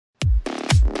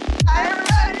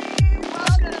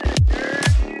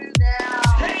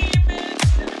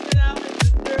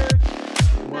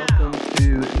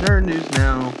Nerd News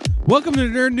Now. Welcome to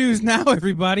Nerd News Now,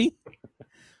 everybody.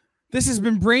 This has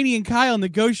been Brainy and Kyle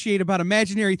negotiate about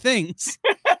imaginary things.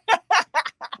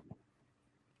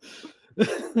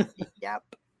 Yep.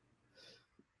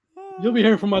 You'll be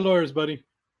hearing from my lawyers, buddy.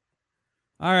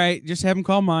 All right, just have them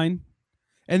call mine,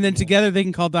 and then together they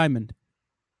can call Diamond.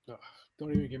 Ugh, don't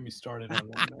even get me started on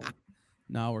that, man.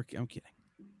 No, I'm kidding.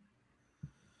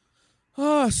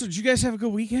 Oh, so did you guys have a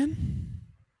good weekend?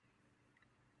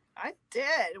 I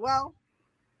did. Well,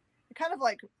 it kind of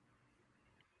like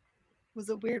was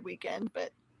a weird weekend,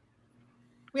 but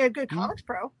we had good Comics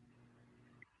Pro.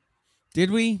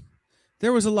 Did we?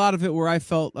 There was a lot of it where I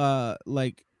felt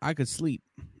like I could sleep,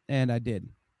 and I did.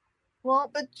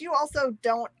 Well, but you also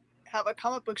don't have a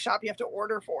comic book shop you have to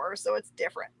order for, so it's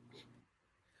different.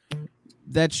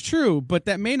 That's true, but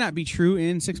that may not be true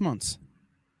in 6 months.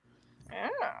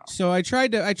 Oh. So I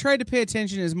tried to pay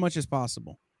attention as much as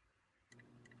possible.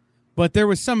 But there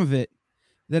was some of it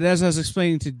that, as I was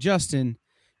explaining to Justin,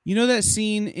 you know that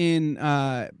scene in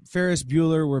Ferris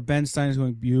Bueller where Ben Stein is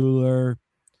going Bueller,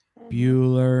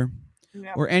 Bueller,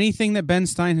 Yep. or anything that Ben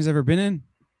Stein has ever been in?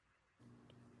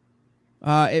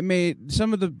 It made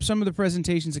some of the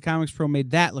presentations at Comics Pro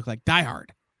made that look like Die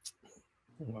Hard.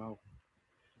 Wow.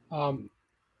 I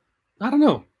don't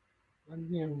know.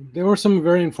 There were some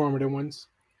very informative ones.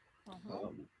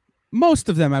 Most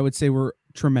of them, I would say, were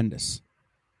tremendous.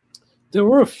 There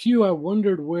were a few I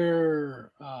wondered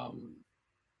where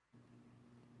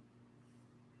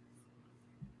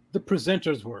the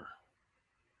presenters were.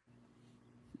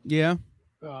 Yeah.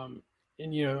 And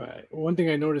one thing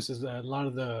I noticed is that a lot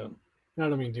of the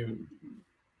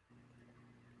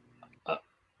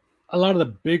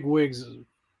big wigs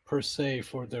per se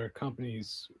for their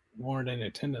companies weren't in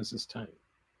attendance this time.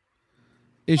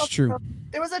 It's true.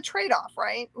 There was a trade-off,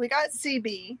 right? We got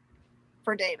CB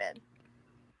for David.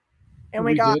 And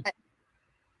We we got did.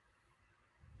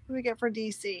 who we get for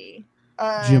DC?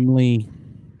 Jim Lee.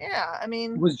 Yeah, I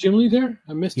mean, Was Jim Lee there?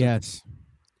 I missed it. Yes.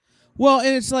 Well,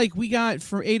 and it's like we got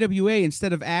for AWA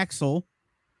instead of Axel,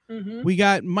 we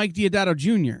got Mike Diodato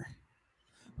Jr.,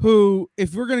 who,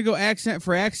 if we're going to go accent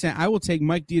for accent, I will take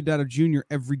Mike Diodato Jr.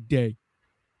 every day.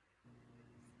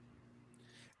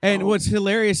 And what's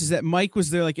hilarious is that Mike was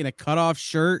there like in a cutoff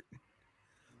shirt,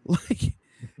 like,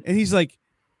 and he's like,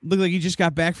 looked like he just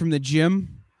got back from the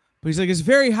gym, but he's like, it's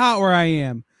very hot where I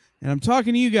am, and I'm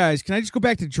talking to you guys. Can I just go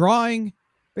back to drawing,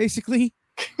 basically?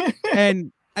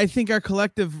 And I think our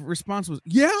collective response was,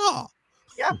 yeah,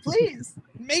 please.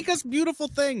 make us beautiful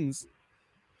things.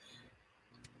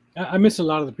 I missed a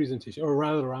lot of the presentation, or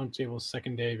rather the roundtable's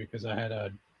second day because I had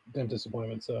a dentist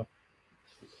appointment. So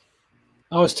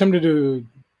I was tempted to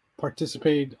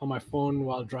participate on my phone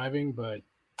while driving, but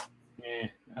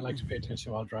I like to pay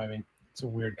attention while driving. It's a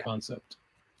weird concept.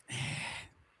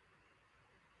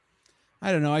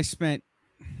 I don't know. I spent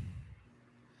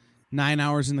 9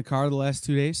 hours in the car the last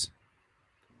 2 days.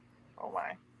 Oh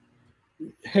my.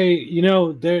 Hey,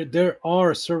 there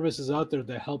are services out there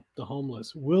that help the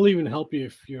homeless. We'll even help you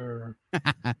if you're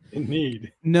in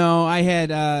need. No, I had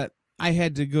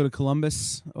to go to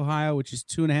Columbus, Ohio, which is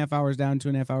 2.5 hours down,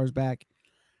 2.5 hours back.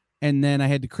 And then I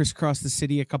had to crisscross the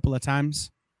city a couple of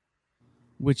times,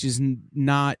 which is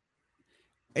not,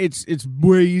 it's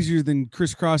way easier than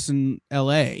crisscrossing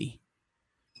LA,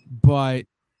 but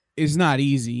it's not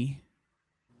easy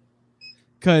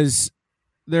because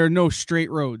there are no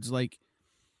straight roads. Like,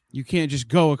 you can't just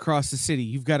go across the city.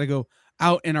 You've got to go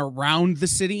out and around the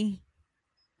city.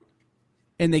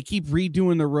 And they keep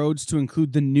redoing the roads to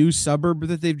include the new suburb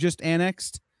that they've just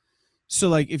annexed. So,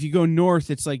 like, if you go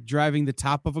north, it's like driving the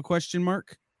top of a question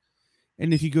mark.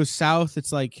 And if you go south,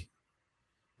 it's like,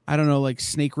 I don't know, like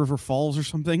Snake River Falls or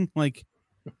something. Like,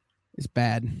 it's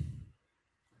bad.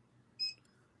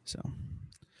 So,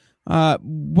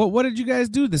 what did you guys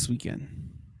do this weekend?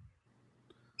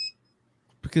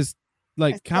 Because,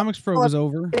 like, Comics Pro was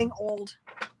over. Getting old.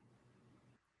 Did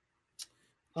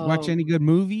you watch any good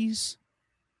movies?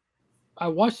 I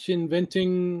watched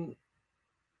Inventing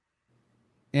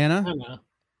Anna? Anna.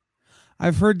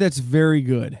 I've heard that's very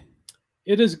good.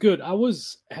 It is good. I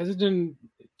was hesitant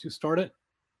to start it.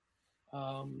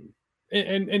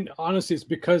 And honestly, it's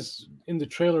because in the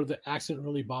trailer, the accent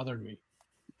really bothered me.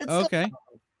 It's Okay.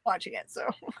 still watching it, so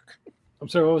I'm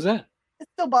sorry, what was that? it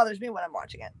still bothers me when I'm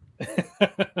watching it.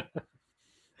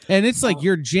 And it's like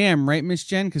your jam, right, Miss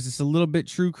Jen? Because it's a little bit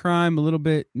true crime, a little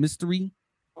bit mystery.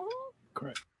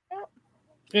 Correct.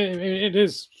 It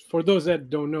is, for those that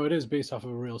don't know, it is based off of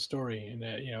a real story, and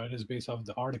it is based off of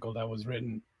the article that was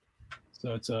written.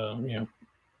 So it's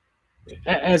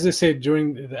as I said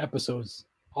during the episodes,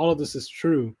 all of this is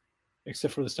true,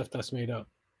 except for the stuff that's made up.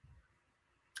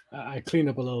 I cleaned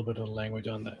up a little bit of the language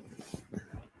on that.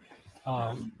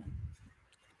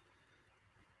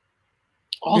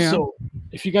 Also,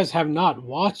 if you guys have not,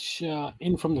 watch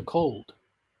In From the Cold.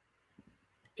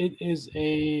 It is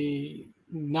a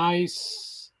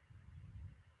nice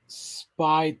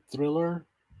spy thriller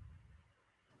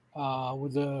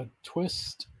with a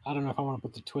twist. I don't know if I want to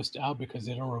put the twist out because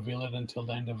they don't reveal it until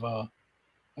the end of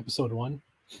episode 1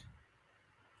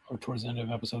 or towards the end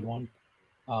of episode 1.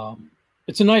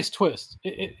 It's a nice twist.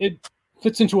 It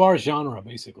fits into our genre,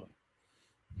 basically.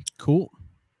 Cool.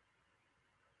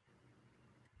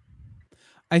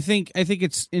 I think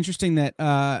it's interesting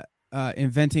that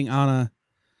Inventing Anna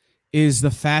is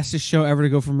the fastest show ever to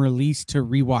go from release to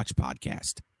rewatch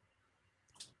podcast.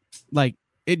 Like,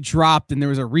 it dropped and there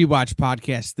was a rewatch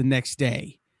podcast the next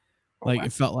day. Like,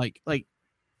 it felt like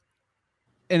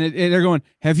and they're going,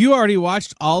 have you already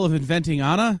watched all of Inventing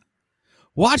Anna?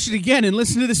 Watch it again and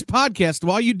listen to this podcast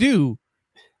while you do.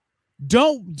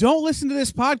 Don't listen to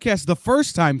this podcast the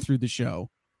first time through the show.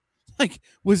 Like,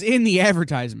 was in the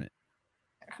advertisement.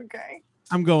 Okay.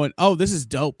 I'm going, oh, this is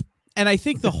dope. And I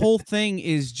think the whole thing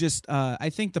is just, I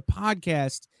think the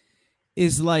podcast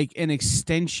is like an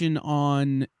extension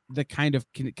on the kind of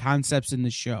concepts in the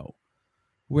show,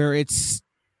 where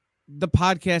the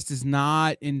podcast is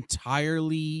not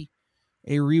entirely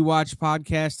a rewatch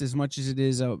podcast as much as it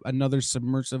is another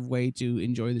submersive way to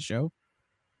enjoy the show.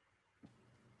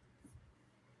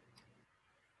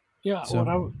 Yeah, So,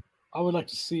 what I would like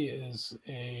to see is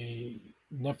a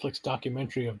Netflix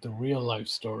documentary of the real life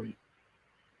story.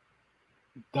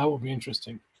 That would be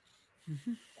interesting.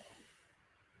 Mm-hmm.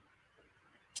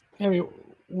 I mean,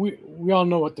 we all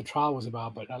know what the trial was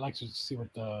about, but I'd like to see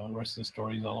what the rest of the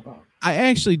story is all about. I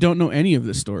actually don't know any of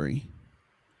the story.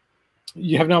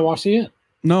 You have not watched it yet?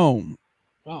 No.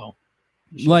 Oh.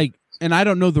 Like, and I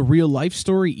don't know the real life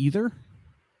story either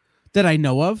that I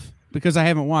know of because I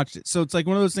haven't watched it. So it's like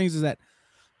one of those things is that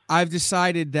I've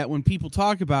decided that when people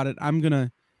talk about it, I'm going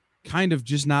to kind of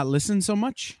just not listen so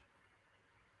much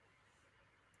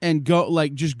and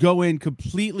just go in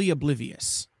completely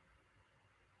oblivious.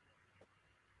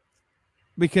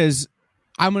 Because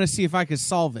I'm going to see if I can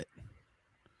solve it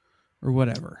or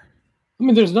whatever. I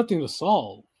mean, there's nothing to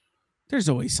solve. There's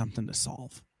always something to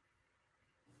solve.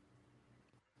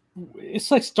 It's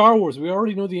like Star Wars. We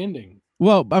already know the ending.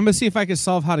 Well, I'm going to see if I can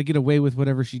solve how to get away with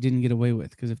whatever she didn't get away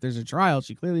with. Because if there's a trial,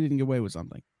 she clearly didn't get away with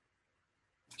something.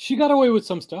 She got away with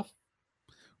some stuff.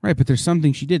 Right, but there's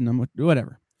something she didn't.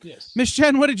 Whatever. Yes. Miss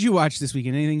Jen, what did you watch this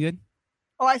weekend? Anything good?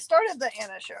 Oh, I started the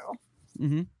Anna show.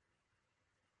 Mm-hmm.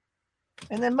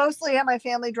 And then mostly had my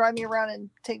family drive me around and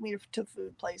take me to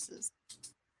food places.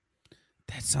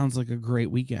 That sounds like a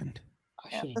great weekend.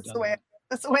 Yeah, that's the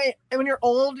way. And when you're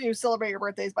old, you celebrate your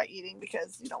birthdays by eating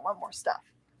because you don't want more stuff.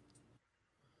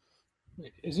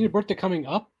 Wait, isn't your birthday coming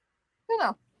up? No.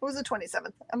 It was the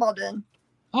 27th. I'm all done.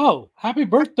 Oh, happy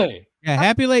birthday. Yeah,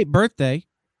 happy late birthday.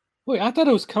 Wait, I thought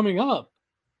it was coming up.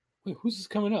 Wait, who's this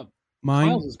coming up? Mine.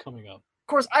 Miles is coming up. Of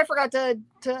course, I forgot to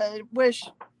wish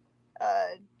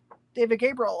David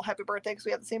Gabriel happy birthday because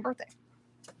we have the same birthday.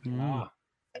 Mm.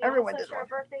 Everyone did our one.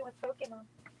 birthday with Pokemon.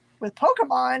 With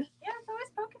Pokemon? Yeah, it's always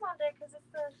Pokemon Day because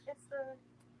it's the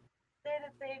day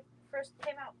that they first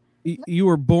came out. You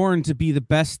were born to be the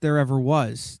best there ever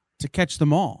was, to catch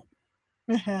them all.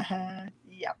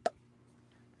 Yep.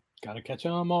 Gotta catch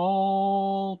them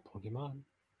all. Pokemon.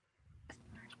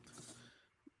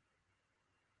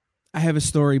 I have a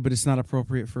story, but it's not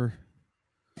appropriate for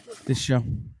this show.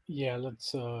 Yeah,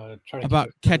 let's try to About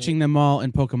catching them all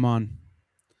in Pokemon.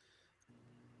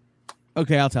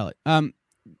 Okay, I'll tell it.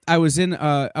 I was at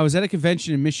a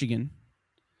convention in Michigan,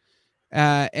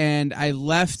 and I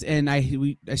left, and I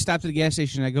stopped at the gas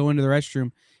station. And I go into the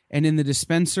restroom, and in the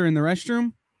dispenser in the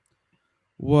restroom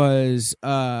was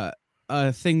a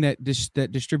thing that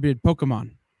distributed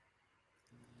Pokemon,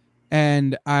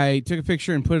 and I took a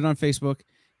picture and put it on Facebook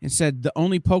and said the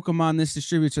only Pokemon this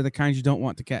distributes are the kinds you don't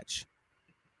want to catch.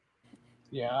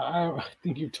 Yeah, I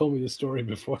think you've told me this story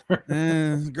before.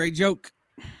 Great joke.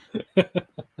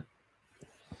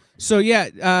 So yeah,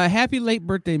 happy late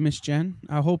birthday, Miss Jen.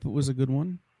 I hope it was a good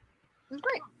one. It was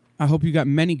great. I hope you got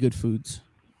many good foods.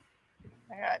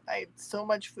 I had so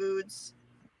much foods.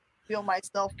 Feel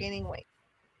myself gaining weight.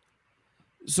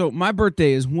 So my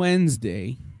birthday is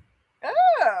Wednesday.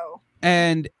 Oh.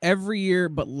 And every year,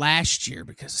 but last year,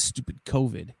 because of stupid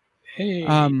COVID, Hey.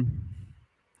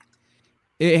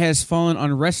 it has fallen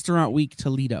on Restaurant Week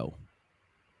Toledo.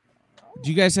 Do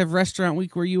you guys have Restaurant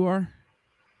Week where you are?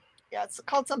 Yeah, it's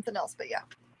called something else, but yeah.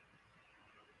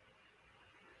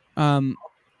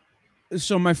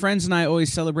 So my friends and I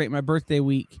always celebrate my birthday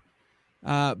week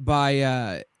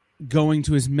by going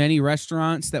to as many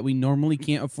restaurants that we normally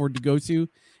can't afford to go to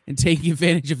and taking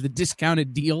advantage of the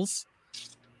discounted deals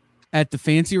at the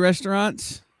fancy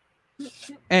restaurants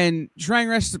and trying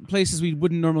places we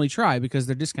wouldn't normally try because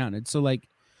they're discounted. So like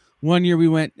one year we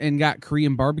went and got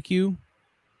Korean barbecue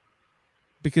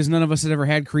because none of us had ever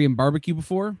had Korean barbecue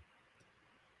before.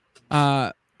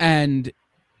 And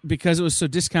because it was so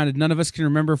discounted, none of us can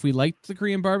remember if we liked the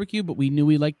Korean barbecue, but we knew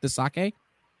we liked the sake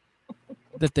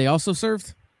that they also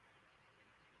served.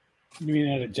 You mean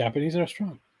at a Japanese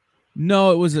restaurant?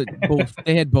 No, it was both.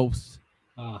 They had both.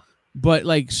 Ah, But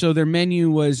like, so their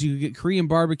menu was you get Korean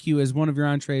barbecue as one of your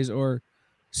entrees or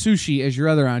sushi as your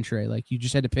other entree. Like you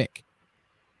just had to pick.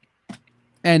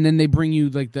 And then they bring you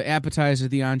like the appetizer,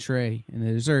 the entree, and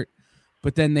the dessert.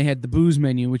 But then they had the booze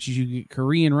menu, which is you get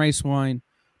Korean rice wine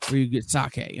or you get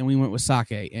sake. And we went with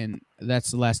sake, and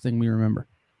that's the last thing we remember.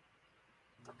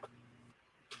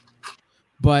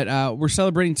 But we're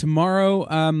celebrating tomorrow.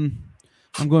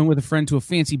 I'm going with a friend to a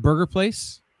fancy burger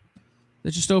place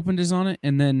that just opened is on it.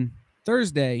 And then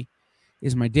Thursday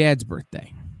is my dad's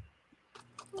birthday.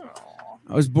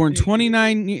 I was born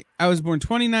 29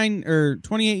 or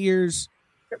 28 years,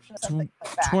 Description of something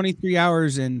like that. 23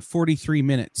 hours and 43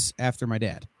 minutes after my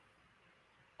dad.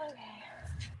 Okay.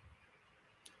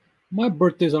 my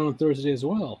birthday's on a Thursday as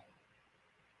well.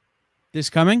 This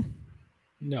coming?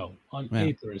 No, on Yeah.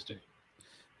 a Thursday.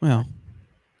 Well.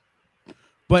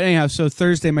 But anyhow, so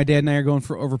Thursday my dad and I are going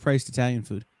for overpriced Italian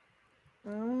food.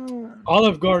 Mm.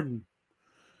 Olive Garden.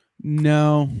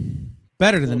 No.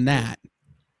 Better than that.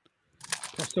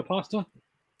 Pesto pasta?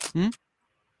 Hmm?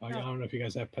 I don't know if you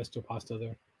guys have pesto pasta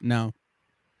there. No.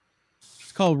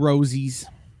 It's called Rosie's.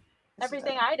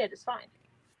 Everything I did is fine.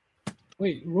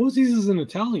 Wait, Rosie's is an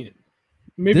Italian.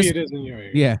 Maybe This- it is in your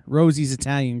area. Yeah, Rosie's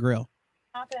Italian Grill.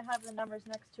 I'm not gonna have the numbers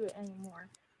next to it anymore.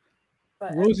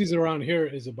 But Rosie's around here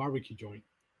is a barbecue joint.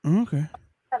 Okay.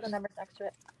 I have the numbers next to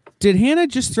it. Did Hannah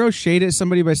just throw shade at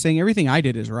somebody by saying everything I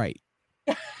did is right?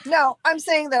 No, I'm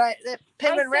saying that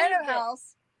Penguin saved Random it.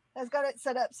 House has got it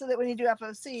set up so that when you do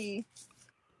FOC,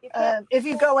 You can't- if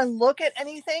you go and look at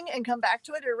anything and come back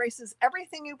to it, it erases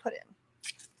everything you put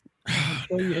in.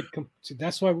 So you hit see,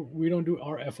 that's why we don't do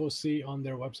our FOC on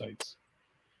their websites.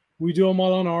 We do them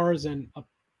all on ours and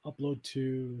upload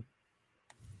to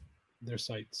their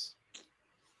sites.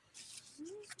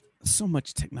 So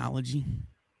much technology.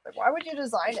 Like, why would you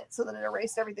design it so that it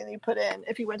erased everything that you put in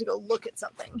if you went to go look at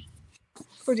something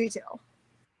for detail?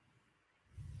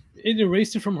 It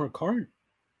erased it from her card.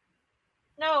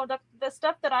 No, the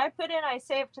stuff that I put in, I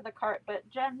saved to the cart, but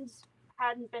Jen's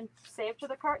hadn't been saved to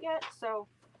the cart yet, so.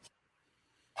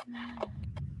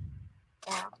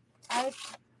 Yeah, I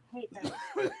hate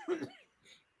that.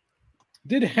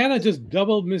 Did Hannah just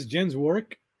double Miss Jen's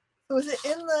work? So was it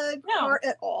in the No. cart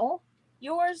at all?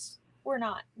 Yours were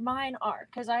not. Mine are,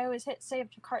 because I always hit save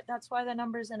to cart. That's why the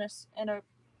number's in a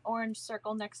orange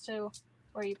circle next to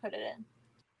where you put it in.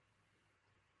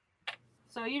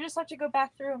 So you just have to go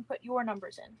back through and put your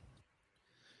numbers in.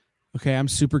 Okay, I'm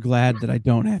super glad that I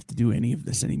don't have to do any of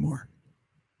this anymore.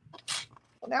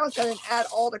 Well, now it's got an add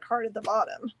all to cart at the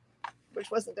bottom, which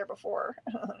wasn't there before.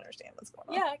 I don't understand what's going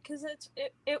on. Yeah, because it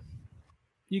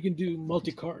You can do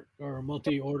multi-cart or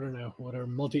multi-order now, whatever,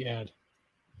 multi-ad.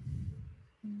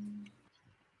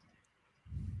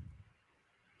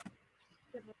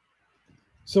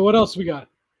 So what else we got?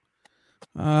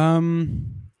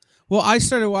 Well, I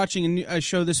started watching a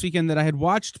show this weekend that I had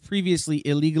watched previously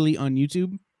illegally on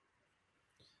YouTube,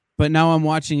 but now I'm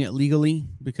watching it legally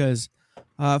because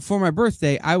for my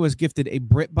birthday I was gifted a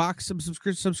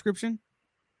BritBox subscription.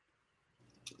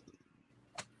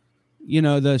 You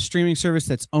know, the streaming service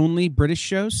that's only British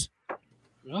shows,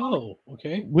 Oh,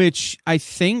 okay. which I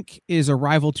think is a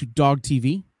rival to Dog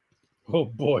TV, Oh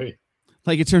boy.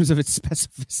 like in terms of its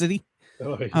specificity.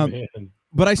 Oh Um, man.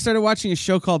 But I started watching a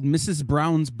show called Mrs.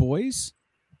 Brown's Boys,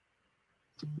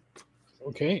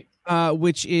 Okay.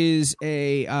 which is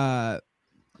a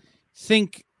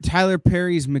think Tyler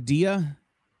Perry's Medea,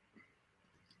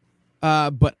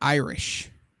 but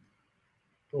Irish.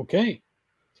 Okay.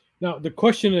 Now the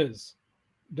question is,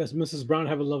 does Mrs. Brown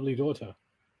have a lovely daughter?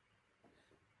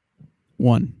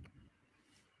 One.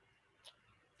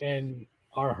 And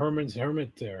are Herman's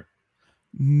Hermit there?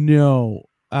 No.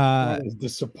 That is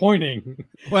disappointing.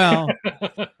 Well,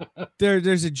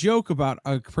 there's a joke about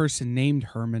a person named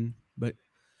Herman, but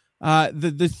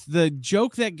the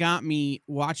joke that got me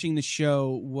watching the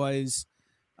show was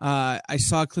I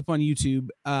saw a clip on YouTube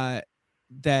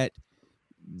that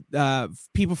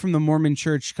people from the Mormon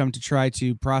Church come to try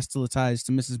to proselytize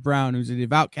to Mrs. Brown, who's a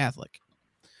devout Catholic.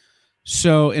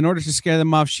 So in order to scare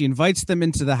them off, she invites them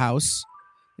into the house,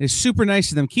 is super nice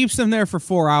to them, keeps them there for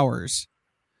 4 hours.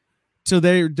 So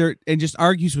they're and just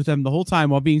argues with them the whole time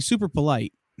while being super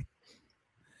polite.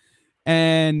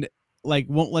 And like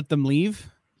won't let them leave.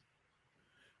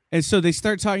 And so they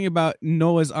start talking about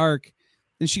Noah's Ark.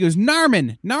 And she goes,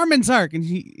 Narman's Ark. And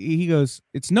he goes,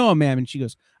 it's Noah, ma'am. And she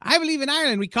goes, I believe in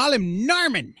Ireland we call him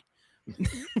Narman.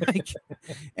 Like,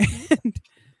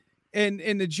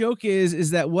 and the joke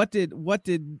is that what did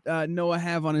Noah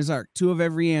have on his ark? 2 of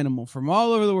every animal from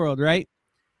all over the world, right?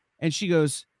 And she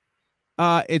goes,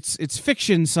 it's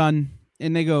fiction, son.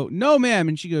 And they go, no, ma'am.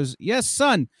 And she goes, yes,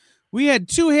 son. We had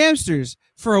 2 hamsters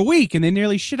for a week and they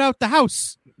nearly shit out the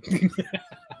house.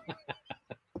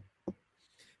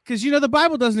 Because, the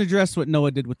Bible doesn't address what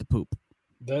Noah did with the poop.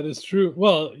 That is true.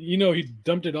 Well, he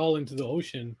dumped it all into the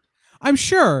ocean. I'm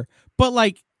sure. But,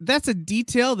 like, that's a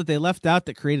detail that they left out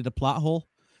that created a plot hole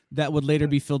that would later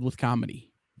be filled with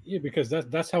comedy. Yeah, because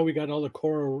that's how we got all the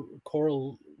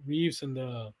coral reefs and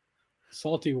the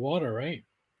salty water, right?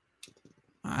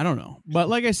 I don't know. But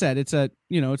like I said, it's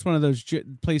it's one of those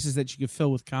places that you can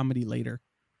fill with comedy later.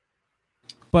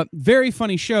 But very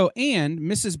funny show. And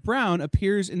Mrs. Brown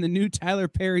appears in the new Tyler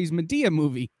Perry's Medea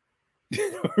movie.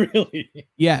 Really?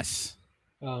 Yes.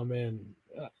 Oh, man.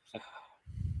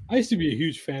 I used to be a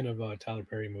huge fan of Tyler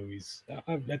Perry movies.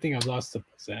 I think I've lost the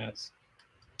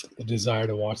desire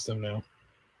to watch them now.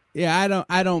 Yeah,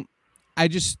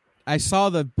 I saw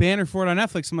the banner for it on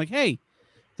Netflix. I'm like, hey,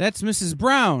 that's Mrs.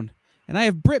 Brown. And I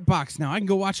have BritBox now. I can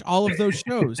go watch all of those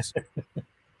shows.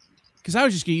 Because I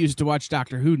was just going to use it to watch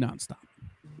Doctor Who nonstop.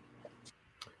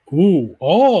 Ooh,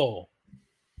 oh.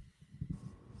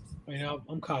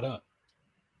 I'm caught up.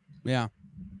 Yeah.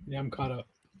 Yeah, I'm caught up.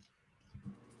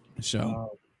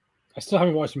 So. I still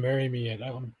haven't watched Marry Me yet.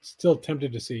 I'm still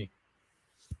tempted to see.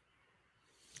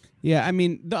 Yeah, I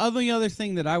mean, the only other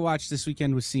thing that I watched this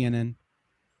weekend was CNN.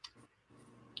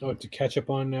 Oh, to catch up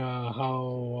on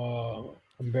how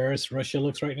embarrassed Russia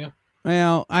looks right now?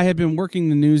 Well, I had been working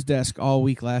the news desk all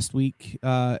week last week,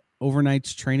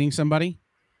 overnights training somebody,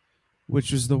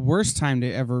 which was the worst time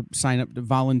to ever sign up to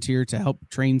volunteer to help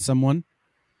train someone.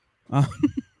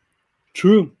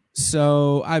 True.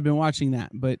 So I've been watching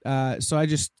that, but so I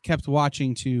just kept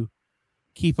watching to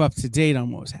keep up to date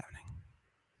on what was happening.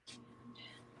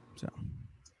 So,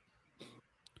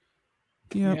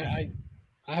 yeah,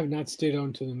 I have not stayed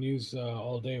on to the news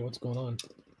all day. What's going on?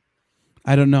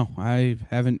 I don't know. I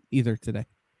haven't either today.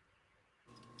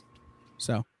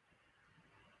 So,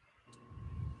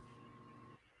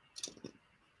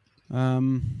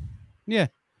 yeah.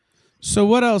 So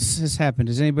what else has happened?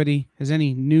 Has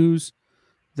any news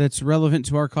that's relevant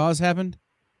to our cause happened?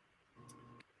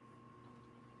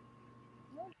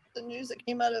 The news that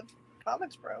came out of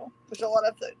Comics Bro, which a lot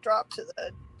of it dropped to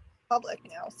the public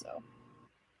now, so.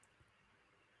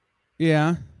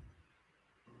 Yeah.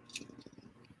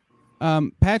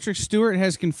 Patrick Stewart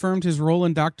has confirmed his role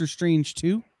in Doctor Strange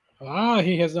 2.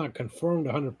 He has not confirmed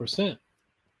 100%.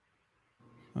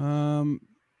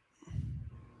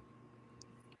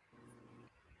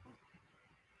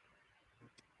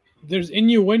 There's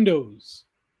innuendos.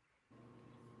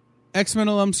 X-Men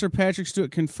alum Sir Patrick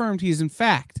Stewart confirmed he is in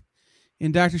fact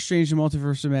in Doctor Strange: The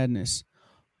Multiverse of Madness.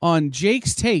 On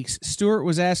Jake's Takes, Stewart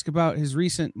was asked about his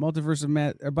recent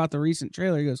about the recent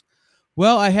trailer. He goes,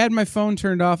 "Well, I had my phone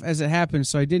turned off as it happened,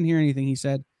 so I didn't hear anything," he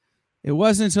said. "It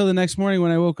wasn't until the next morning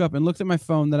when I woke up and looked at my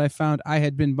phone that I found I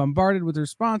had been bombarded with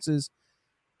responses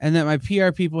and that my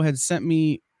PR people had sent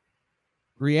me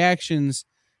reactions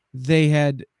they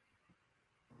had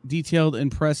detailed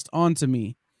and pressed onto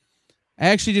me. I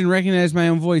actually didn't recognize my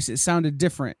own voice. It sounded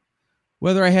different.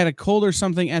 Whether I had a cold or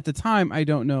something at the time, I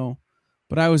don't know.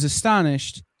 But I was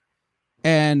astonished,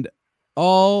 and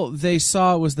all they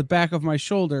saw was the back of my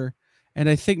shoulder, and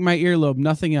I think my earlobe,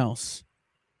 nothing else.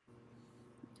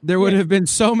 There would have been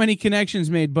so many connections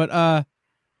made, but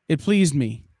it pleased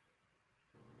me."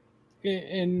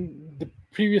 And the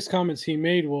previous comments he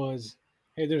made was,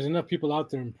 hey, there's enough people out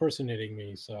there impersonating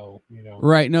me, so,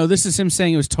 Right. No, this is him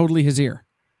saying it was totally his ear.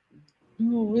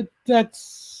 No,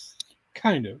 that's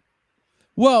kind of.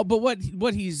 Well, but what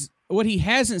he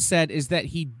hasn't said is that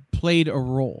he played a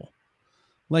role.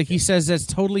 Like he says that's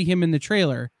totally him in the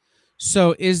trailer.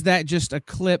 So is that just a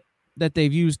clip that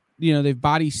they've used, they've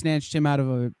body snatched him out of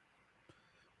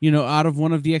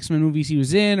one of the X-Men movies he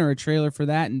was in, or a trailer for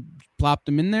that, and plopped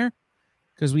him in there?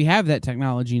 Because we have that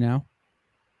technology now.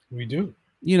 We do.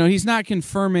 He's not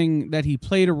confirming that he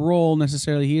played a role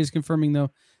necessarily. He is confirming, though,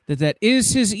 that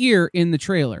is his ear in the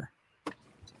trailer.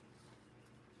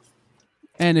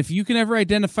 And if you can ever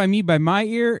identify me by my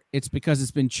ear, it's because it's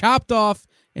been chopped off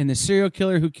and the serial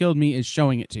killer who killed me is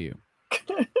showing it to you.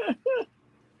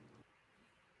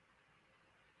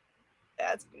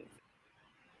 That's goofy.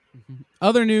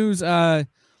 Other news,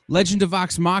 Legend of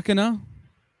Vox Machina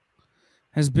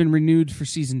has been renewed for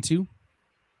season 2.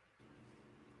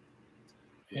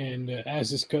 And as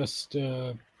discussed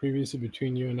previously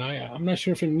between you and I'm not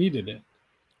sure if it needed it.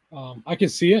 I can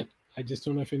see it. I just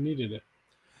don't know if it needed it.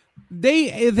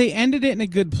 They ended it in a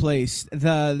good place.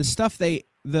 The stuff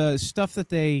that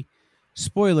they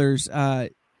spoilers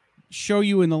show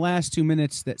you in the last 2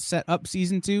 minutes that set up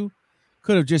season 2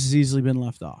 could have just as easily been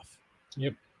left off.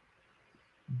 Yep.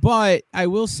 But I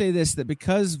will say this, that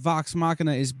because Vox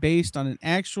Machina is based on an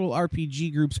actual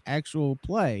RPG group's actual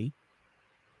play,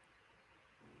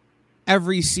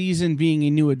 every season being a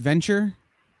new adventure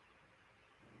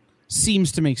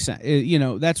seems to make sense. You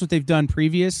know, that's what they've done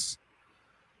previous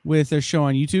with their show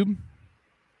on YouTube.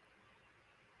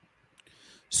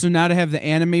 So now to have the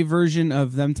anime version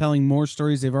of them telling more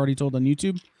stories they've already told on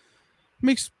YouTube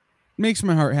makes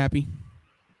my heart happy.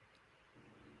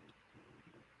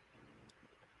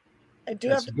 I do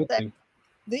That's have a to good say, thing.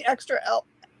 the extra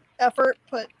effort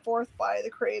put forth by the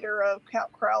creator of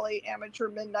Count Crowley Amateur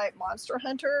Midnight Monster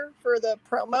Hunter for the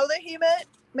promo that he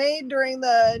made during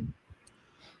the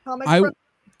comic book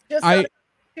just got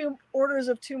 2 orders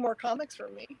of 2 more comics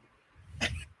from me.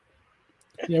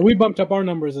 Yeah, we bumped up our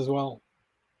numbers as well.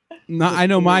 No, I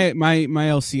know my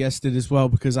LCS did as well,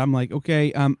 because I'm like,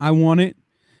 okay, I want it,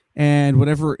 and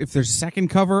whatever. If there's a second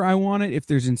cover, I want it. If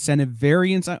there's incentive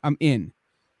variants, I'm in.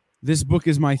 This book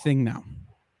is my thing now.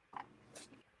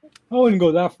 I wouldn't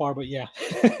go that far, but yeah.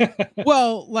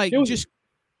 Well, like, just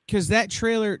because that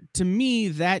trailer, to me,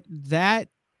 that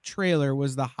trailer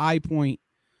was the high point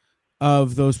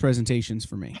of those presentations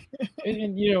for me.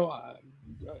 And you know,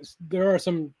 there are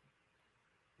some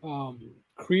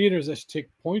creators that should take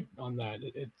point on that.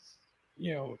 It's,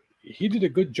 you know, he did a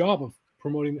good job of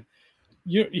promoting.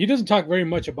 He doesn't talk very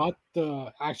much about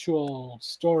the actual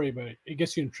story, but it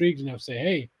gets you intrigued enough to say,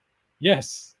 "Hey,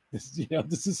 yes,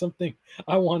 this is something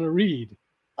I want to read."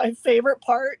 My favorite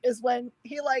part is when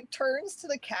he like turns to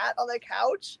the cat on the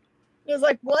couch and is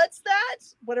like, "What's that?"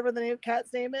 Whatever the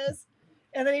cat's name is,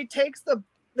 and then he takes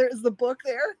there's the book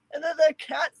there, and then the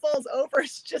cat falls over.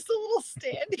 It's just a little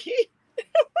standee. So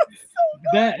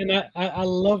good. That, and I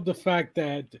love the fact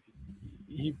that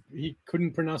he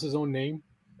couldn't pronounce his own name.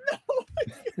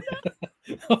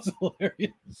 That was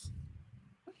hilarious.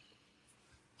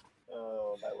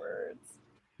 Oh my words.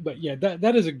 But yeah,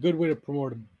 that is a good way to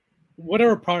promote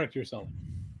whatever product you're selling.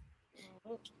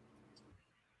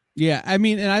 Yeah, I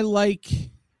mean, and I like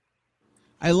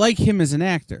him as an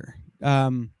actor.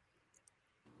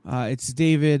 It's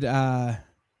David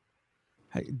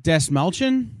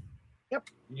Desmalchin.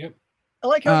 Yep. I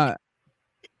like how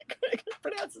he couldn't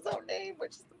pronounce his own name,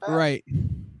 which is the best. Right.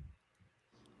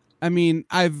 I mean,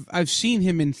 I've seen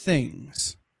him in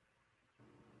things,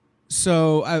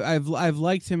 so I've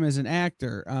liked him as an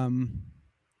actor.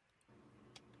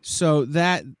 So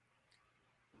that,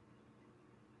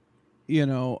 you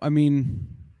know, I mean,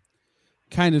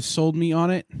 kind of sold me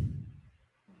on it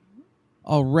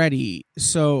already.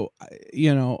 So,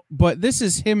 you know, but this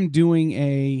is him doing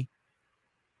a,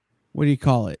 what do you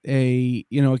call it? A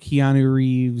Keanu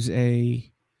Reeves,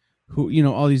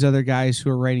 all these other guys who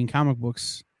are writing comic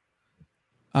books.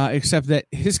 Except that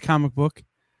his comic book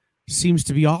seems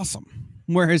to be awesome,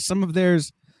 whereas some of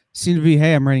theirs seem to be,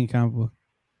 hey, I'm writing a comic book.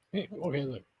 Hey, okay,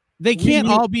 look. They can't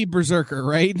all be Berserker,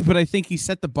 right? But I think he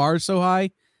set the bar so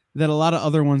high that a lot of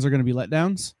other ones are going to be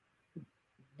letdowns.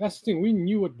 That's the thing. We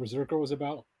knew what Berserker was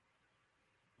about.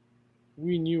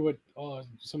 We knew what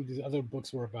some of these other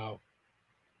books were about.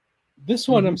 This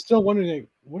one, I'm still wondering, like,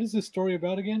 what is this story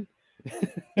about again?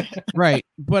 Right,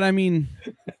 but I mean...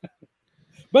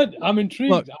 But I'm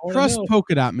intrigued. Look, trust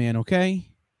Polka Dot Man, okay?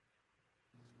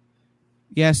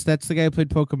 Yes, that's the guy who played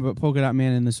Polka Dot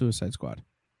Man in the Suicide Squad.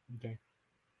 Okay.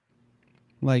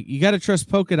 Like, you got to trust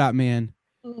Polka Dot Man.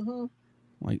 Mm-hmm.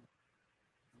 Like,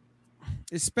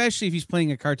 especially if he's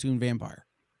playing a cartoon vampire.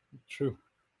 True.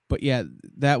 But yeah,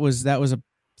 that was a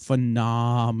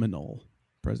phenomenal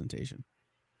presentation.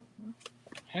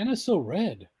 Hannah's so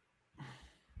red.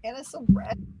 Hannah's so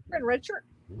red. And red shirt.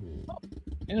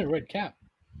 And a red cap.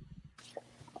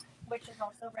 Which is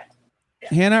also red.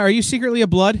 Yeah. Hannah, are you secretly a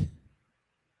blood?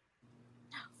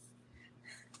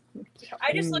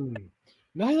 I just look.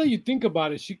 Now that you think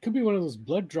about it, she could be one of those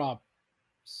blood drops.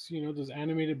 You know, those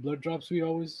animated blood drops we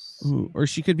always. Ooh, or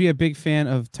she could be a big fan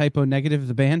of Typo Negative,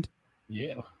 the band.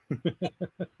 Yeah.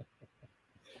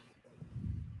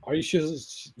 Are you sure?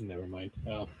 Never mind.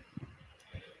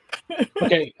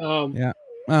 Okay. Yeah.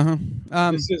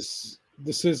 Uh-huh.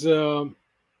 This is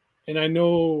and I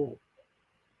know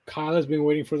Kyle has been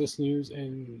waiting for this news,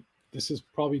 and this is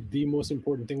probably the most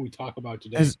important thing we talk about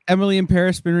today. Has Emily in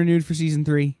Paris been renewed for season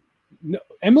 3? No,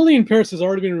 Emily in Paris has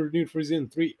already been renewed for season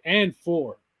 3 and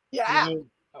 4. Yeah.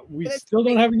 We It's still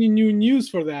don't have any new news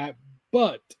for that,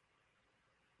 but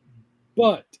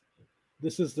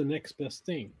this is the next best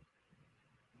thing.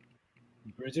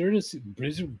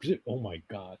 Bridgerton. Oh my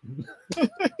God.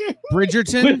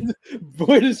 Bridgerton?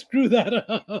 Way to screw that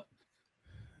up.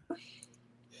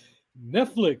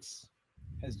 Netflix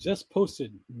has just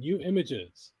posted new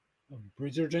images of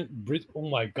Bridgerton. Oh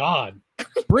my God.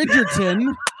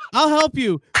 Bridgerton? I'll help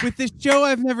you with this show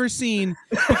I've never seen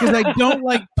because I don't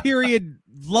like period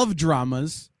love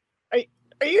dramas.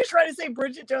 Are you trying to say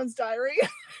Bridget Jones' Diary?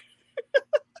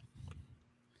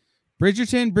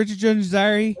 Bridgerton, Bridget Jones'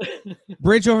 Diary,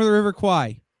 Bridge over the River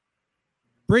Kwai,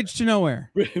 Bridge to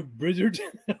Nowhere. Bridgerton.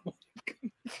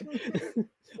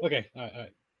 Okay, all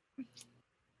right.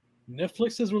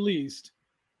 Netflix has released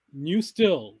new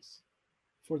stills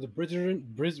for the Bridgerton.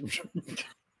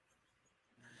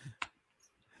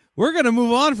 We're going to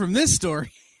move on from this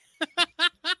story.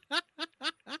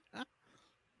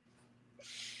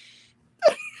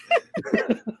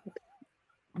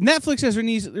 Netflix has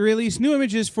released new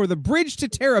images for the Bridge to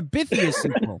Terabithia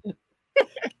sequel.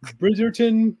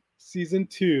 Bridgerton season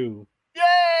 2.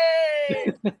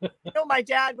 Yay! My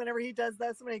dad, whenever he does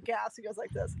that, so many gasps, he goes like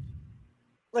this.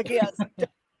 Like he has.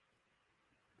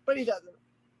 But he doesn't.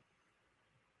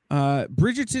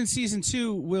 Bridgerton season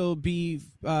 2 will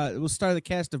star the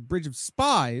cast of Bridge of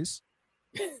Spies,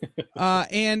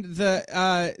 and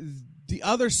the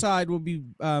other side will be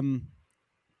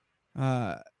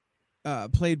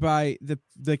played by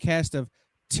the cast of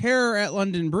Terror at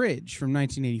London Bridge from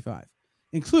 1985,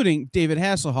 including David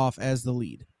Hasselhoff as the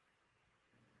lead.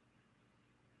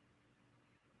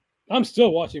 I'm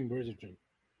still watching Bridgerton.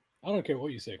 I don't care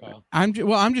what you say, Kyle.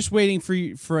 I'm just waiting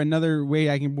for another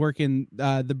way I can work in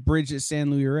the bridge at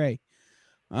San Luis Rey.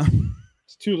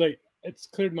 It's too late. It's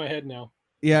cleared my head now.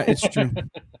 Yeah, it's true.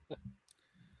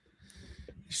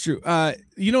 It's true.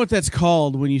 You know what that's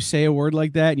called when you say a word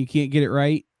like that and you can't get it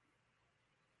right?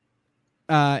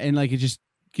 And like it just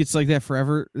gets like that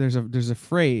forever. There's a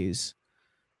phrase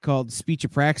called speech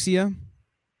apraxia.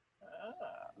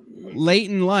 Late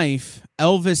in life,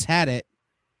 Elvis had it,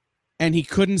 and he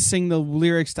couldn't sing the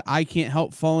lyrics to "I Can't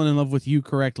Help Falling in Love with You"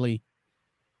 correctly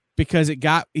because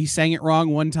he sang it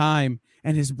wrong one time,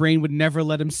 and his brain would never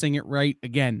let him sing it right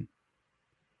again.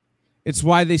 It's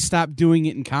why they stopped doing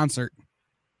it in concert.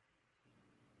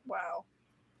 Wow.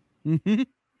 Mm-hmm.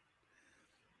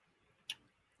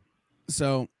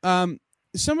 So,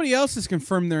 somebody else has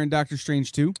confirmed they're in Doctor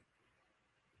Strange 2.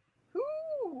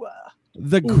 Ooh.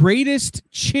 The greatest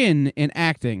chin in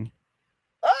acting.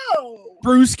 Oh.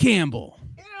 Bruce Campbell.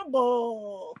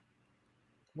 Campbell.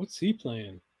 What's he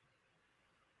playing?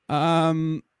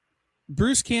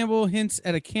 Bruce Campbell hints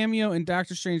at a cameo in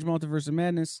Doctor Strange Multiverse of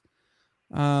Madness.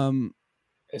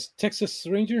 Is Texas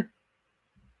Ranger?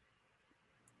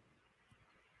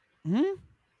 Hmm?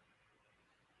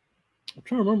 I'm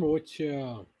trying to remember which.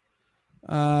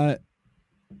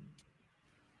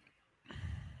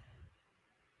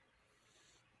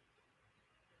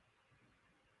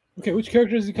 Okay, which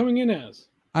character is he coming in as?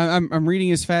 I'm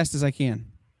reading as fast as I can.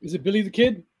 Is it Billy the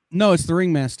Kid? No, it's the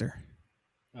Ringmaster.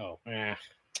 Oh,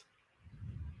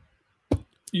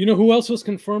 You know who else was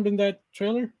confirmed in that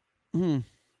trailer?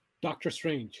 Doctor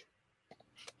Strange.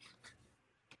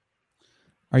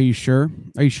 Are you sure?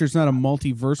 Are you sure it's not a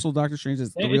multiversal Doctor Strange?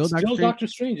 It's the real Doctor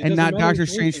Strange. And not Doctor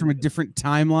Strange from a different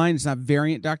timeline? It's not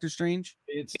variant Doctor Strange?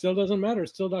 It still doesn't matter.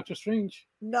 It's still Doctor Strange.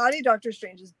 Naughty Doctor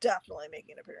Strange is definitely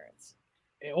making an appearance.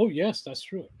 Oh, yes, that's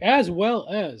true. As well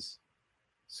as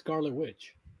Scarlet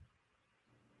Witch.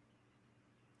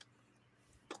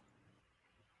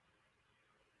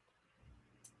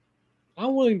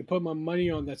 I'm willing to put my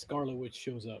money on that Scarlet Witch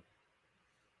shows up.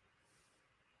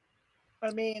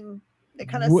 I mean, they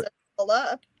kind of set it all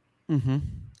up. Mm-hmm.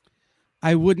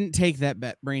 I wouldn't take that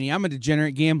bet, Brainy. I'm a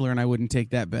degenerate gambler, and I wouldn't take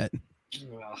that bet.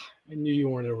 I knew you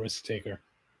weren't a risk taker.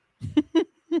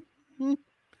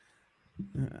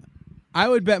 I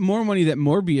would bet more money that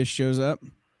Morbius shows up.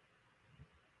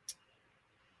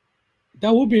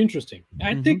 That would be interesting.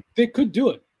 I think they could do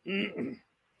it.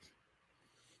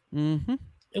 Mm-hmm.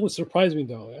 It would surprise me,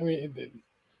 though. I mean,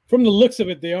 from the looks of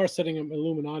it, they are setting up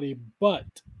Illuminati, but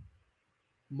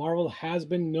Marvel has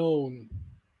been known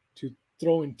to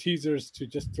throw in teasers to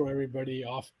just throw everybody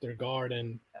off their guard,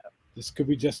 and this could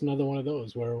be just another one of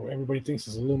those where everybody thinks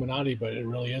it's Illuminati, but it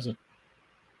really isn't.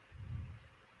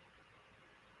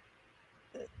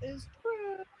 is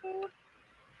true.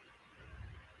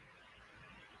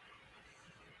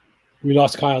 We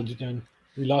lost Kyle, Jen.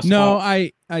 We lost No,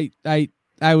 Kyle.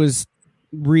 I was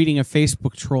reading a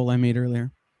Facebook troll I made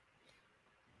earlier.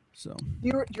 So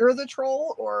You're the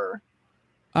troll, or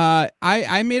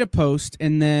I made a post,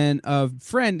 and then a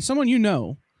friend, someone you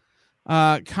know,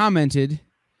 commented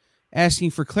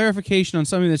asking for clarification on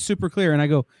something that's super clear, and I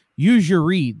go, use your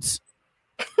reads.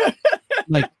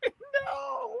 Like,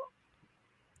 no?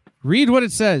 read what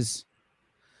it says.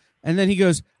 And then he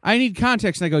goes, I need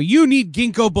context. And I go, you need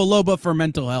ginkgo biloba for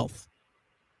mental health.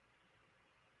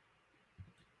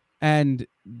 And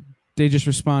they just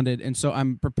responded. And so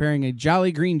I'm preparing a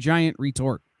Jolly Green Giant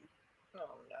retort.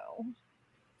 Oh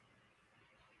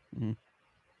no.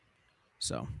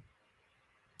 So.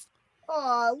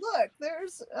 Aw, look,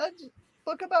 there's a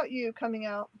book about you coming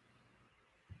out.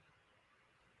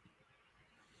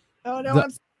 Oh no,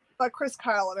 I'm about Chris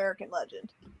Kyle, American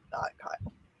legend. Not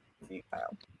Kyle. You,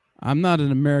 Kyle. I'm not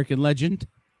an American legend.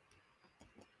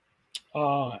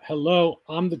 Hello,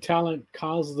 I'm the talent.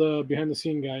 Kyle's the behind the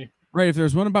scene guy. Right, if there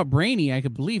was one about Brainy, I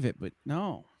could believe it, but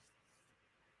no.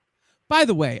 By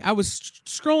the way, I was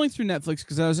scrolling through Netflix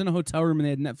because I was in a hotel room and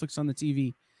they had Netflix on the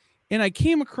TV, and I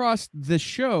came across the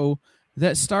show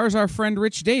that stars our friend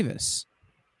Rich Davis.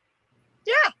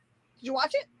 Yeah. Did you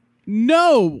watch it?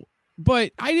 No,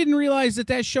 but I didn't realize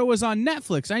that show was on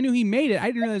Netflix. I knew he made it. I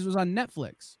didn't realize it was on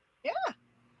Netflix. Yeah.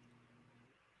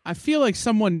 I feel like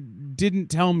someone didn't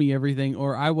tell me everything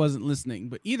or I wasn't listening.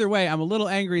 But either way, I'm a little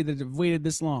angry that I've waited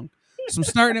this long. So I'm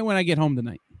starting it when I get home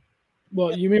tonight.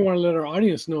 Well, you may want to let our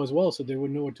audience know as well so they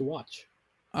would know what to watch.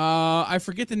 I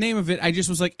forget the name of it. I just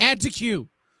was like, add to queue.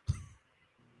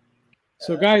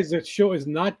 So, guys, that show is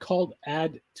not called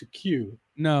Add to Queue.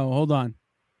 No, hold on.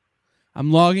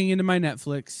 I'm logging into my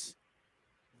Netflix.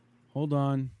 Hold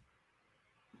on.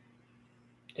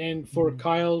 And for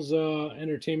Kyle's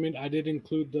entertainment, I did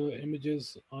include the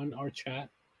images on our chat.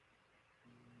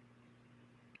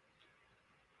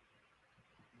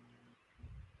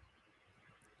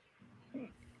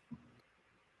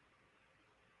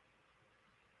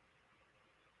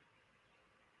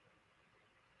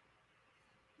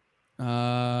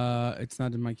 It's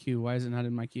not in my queue. Why is it not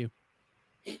in my queue?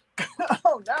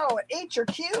 Oh no, it ate your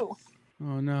cue.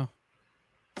 Oh no.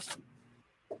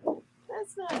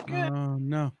 That's not good. Oh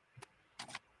no.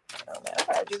 Oh man, I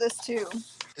gotta do this too.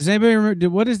 Does anybody remember?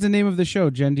 What is the name of the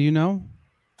show, Jen? Do you know?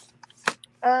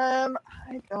 I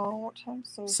don't. I'm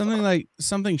so Something sorry. like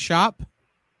something shop.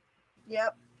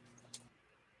 Yep.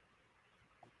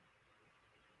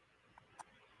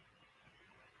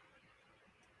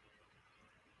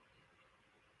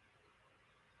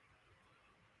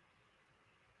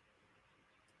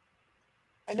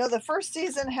 I know the first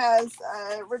season has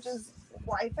Rich's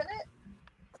wife in it.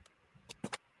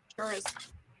 Sure is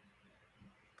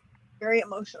very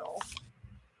emotional.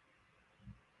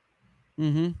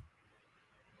 Mm-hmm.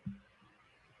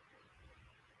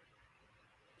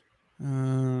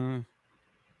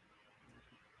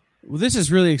 Well, this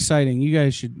is really exciting. You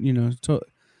guys should,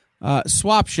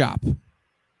 Swap Shop.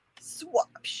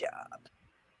 Swap Shop.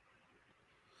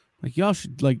 Like y'all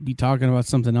should be talking about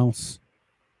something else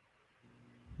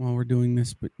while we're doing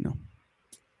this, but no.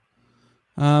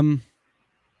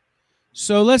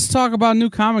 So let's talk about new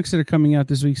comics that are coming out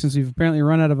this week since we've apparently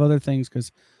run out of other things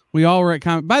because we all were at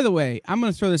comic. By the way, I'm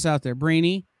going to throw this out there.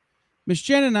 Brainy, Miss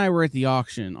Jen and I were at the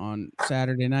auction on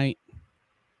Saturday night.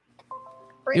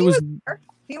 Brady was there.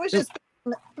 He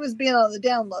was being on the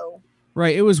down low.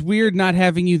 Right. It was weird not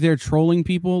having you there trolling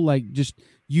people, like just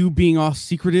you being all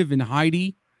secretive and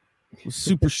hidey was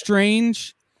super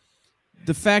strange.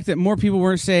 The fact that more people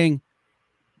weren't saying,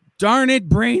 darn it,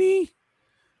 Brainy,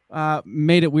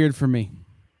 made it weird for me.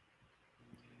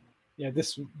 Yeah,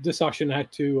 this auction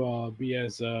had to be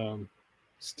as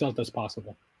stealth as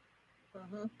possible.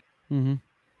 Mm-hmm.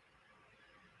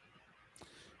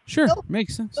 Sure,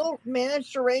 makes sense. Still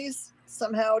managed to raise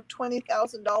somehow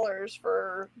 $20,000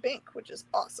 for Bink, which is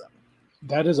awesome.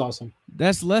 That is awesome.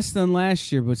 That's less than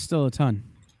last year, but still a ton.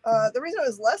 The reason it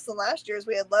was less than last year is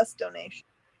we had less donations.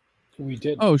 We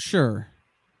did. Oh, sure.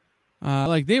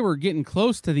 They were getting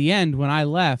close to the end when I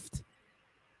left.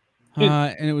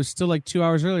 And it was still like 2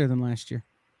 hours earlier than last year.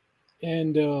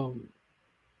 And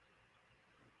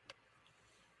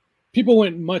people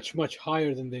went much, much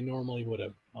higher than they normally would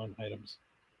have on items.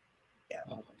 Yeah.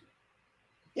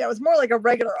 Yeah, it was more like a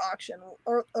regular auction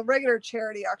or a regular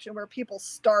charity auction where people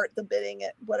start the bidding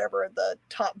at whatever the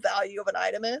top value of an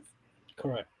item is.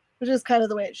 Correct. Which is kind of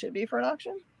the way it should be for an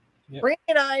auction. Yep. Brandy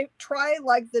and I try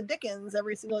like the Dickens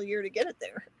every single year to get it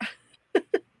there.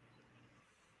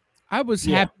 I was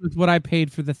Yeah. happy with what I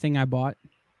paid for the thing I bought.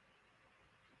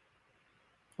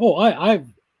 Oh, I've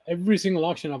every single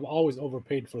auction I've always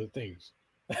overpaid for the things.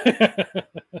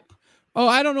 Oh,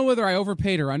 I don't know whether I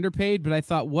overpaid or underpaid, but I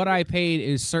thought what I paid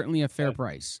is certainly a fair Yeah.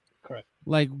 price. Correct.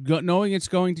 Like knowing it's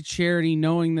going to charity,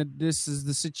 knowing that this is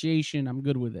the situation, I'm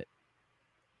good with it.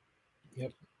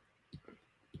 Yep.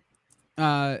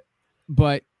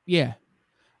 But yeah,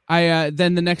 I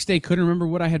then the next day couldn't remember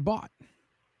what I had bought. In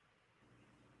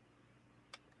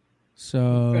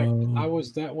fact, So I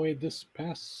was that way this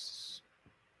past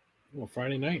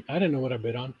Friday night. I didn't know what I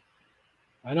bid on.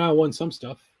 I know I won some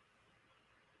stuff.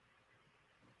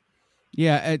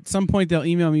 yeah, at some point they'll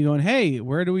email me going, "Hey,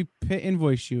 where do we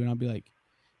invoice you?" And I'll be like,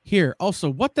 "Here." Also,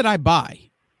 what did I buy?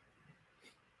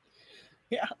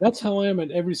 That's how I am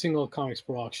at every single Comics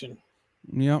Pro auction.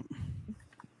 Yep,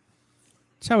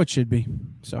 that's how it should be.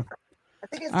 So, I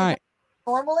think it's all right.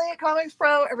 normally at Comics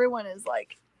Pro, everyone is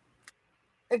like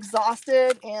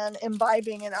exhausted and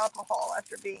imbibing in alcohol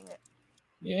after being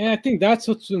Yeah, I think that's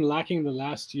what's been lacking the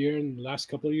last year and the last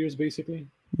couple of years, basically,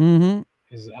 Mm-hmm.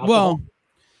 is alcohol. Well,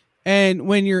 and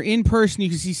when you're in person, you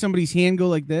can see somebody's hand go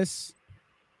like this.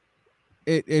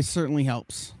 It certainly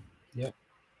helps. yeah.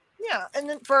 And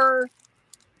then for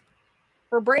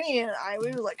Brainy and I, we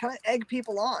would like kind of egg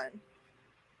people on. You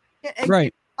can't egg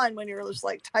Right. people on when you're just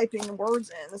like typing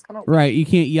words in. It's kind of Right. You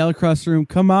can't yell across the room,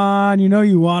 "Come on, you know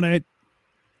you want it."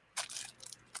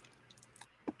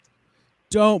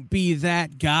 Don't be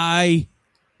that guy.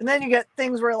 And then you get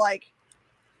things where like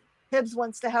Hibbs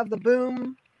wants to have the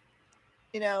boom,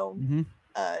 Mhm.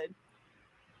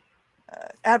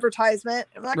 Advertisement.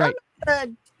 I'm like, Right. I'm not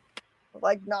gonna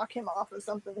like knock him off of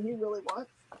something he really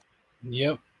wants.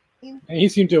 Yep. And he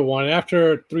seemed to want it.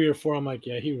 After 3 or 4, I'm like,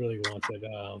 yeah, he really wants it.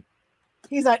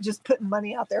 He's not just putting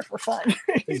money out there for fun.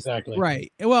 Exactly.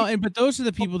 Right. Well, but those are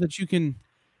the people that you can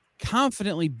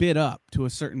confidently bid up to a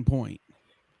certain point.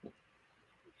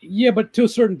 Yeah, but to a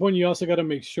certain point, you also got to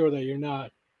make sure that you're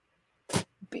not.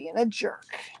 Being a jerk.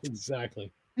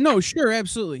 Exactly. No, sure,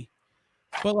 absolutely.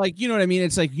 But like, you know what I mean?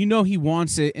 It's like, he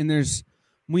wants it, and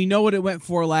we know what it went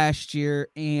for last year,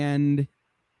 and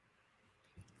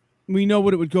we know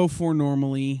what it would go for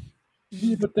normally.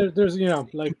 Yeah, but there's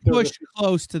like Push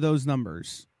close to those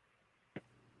numbers.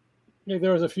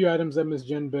 there was a few items that Miss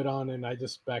Jen bid on, and I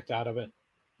just backed out of it,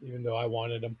 even though I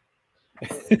wanted them.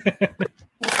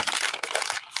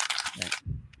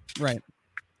 Right.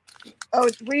 Oh,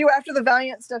 were you after the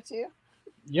Valiant stuff too?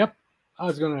 Yep. I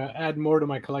was going to add more to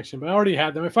my collection, but I already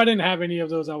had them. If I didn't have any of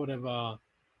those, I would have gone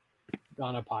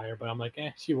up higher. But I'm like,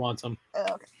 she wants them. Oh,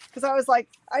 okay. Because I was like,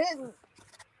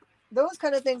 those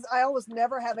kind of things, I always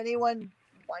never have anyone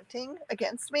wanting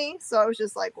against me. So I was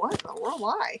just like, what in the world?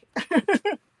 Why?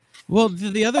 Well,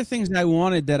 the other things I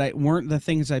wanted that weren't the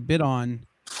things I bid on,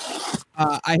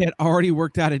 I had already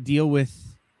worked out a deal with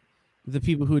the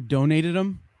people who had donated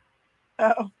them.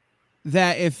 Oh.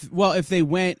 That if they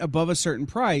went above a certain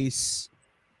price,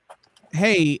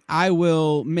 hey, I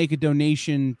will make a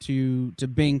donation to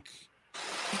Bink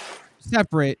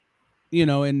separate,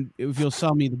 and if you'll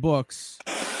sell me the books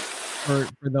for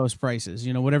those prices,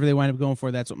 whatever they wind up going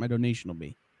for, that's what my donation will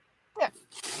be. Yeah.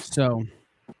 So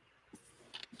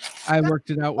I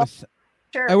worked it out with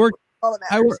Sure. I worked All that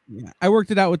matters. I worked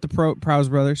it out with the Prowse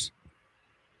brothers.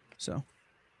 So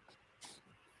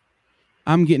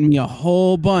I'm getting me a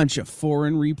whole bunch of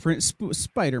foreign reprint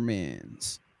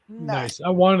Spider-Mans. Nice. I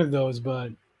wanted those,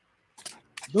 but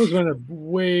those went up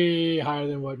way higher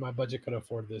than what my budget could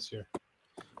afford this year.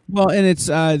 Well, and it's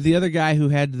the other guy who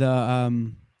had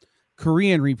the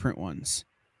Korean reprint ones.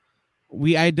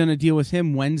 I had done a deal with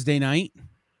him Wednesday night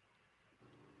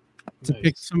to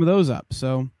pick some of those up.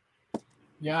 So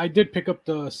yeah, I did pick up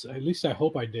at least I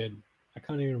hope I did. I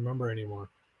can't even remember anymore.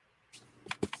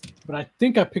 But I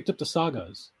think I picked up the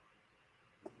sagas.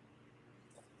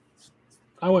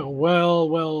 I went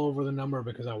well over the number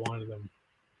because I wanted them.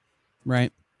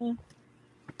 Right.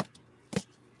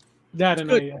 That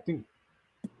and I think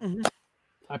Mhm.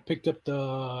 I picked up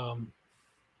the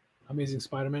Amazing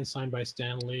Spider-Man signed by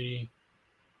Stan Lee,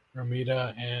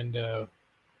 Romita, and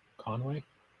Conway.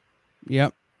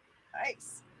 Yep.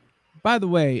 Nice. By the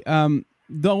way,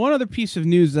 the one other piece of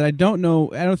news that I don't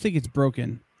think it's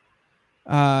broken,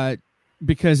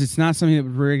 because it's not something that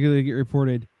would regularly get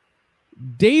reported.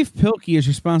 Dave Pilkey is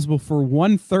responsible for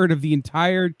 1/3 of the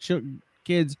entire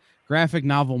kids graphic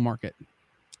novel market.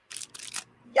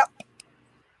 Yep.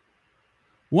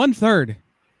 1/3.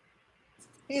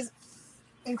 He's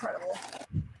incredible.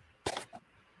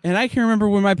 And I can remember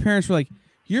when my parents were like,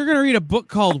 "You're going to read a book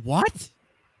called what?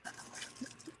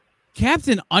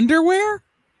 Captain Underwear?"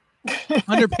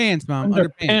 Underpants, mom.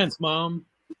 Underpants. Underpants, mom.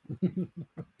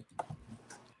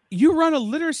 You run a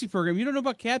literacy program. You don't know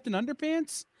about Captain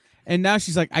Underpants? And now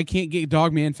she's like, I can't get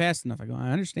Dog Man fast enough. I go, I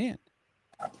understand.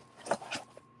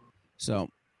 So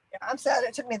Yeah, I'm sad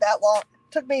it took me that long.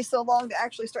 It took me so long to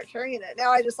actually start carrying it.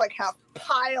 Now I just like have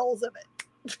piles of it.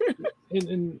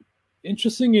 And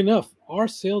interesting enough, our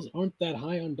sales aren't that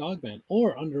high on Dogman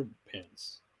or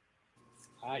Underpants.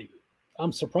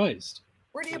 I'm surprised.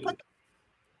 Where do you put them?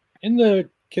 In the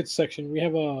kids section, we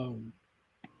have a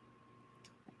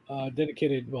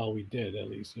dedicated. Well, we did at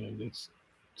least. It's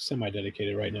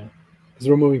semi-dedicated right now because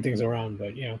we're moving things around.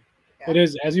 But it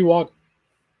is as you walk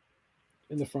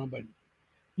in the front. But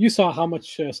you saw how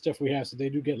much stuff we have, so they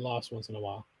do get lost once in a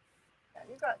while. Yeah,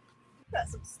 you got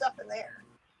some stuff in there.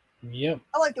 Yep.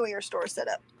 I like the way your store's set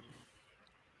up.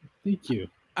 Thank you.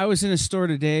 I was in a store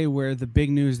today where the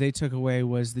big news they took away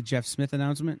was the Jeff Smith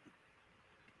announcement.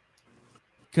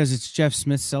 Because it's Jeff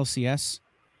Smith's LCS.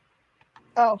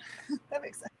 Oh, that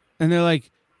makes sense. And they're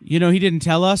like, he didn't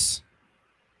tell us.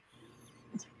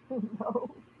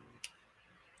 No.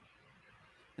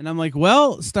 And I'm like,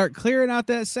 well, start clearing out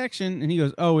that section. And he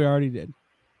goes, oh, we already did.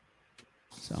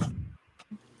 So.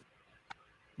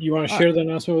 You want to share the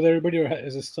announcement with everybody, or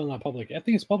is it still not public? I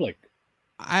think it's public.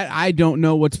 I don't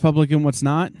know what's public and what's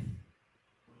not.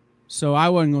 So I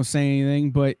wasn't going to say anything,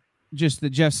 but just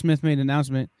that Jeff Smith made an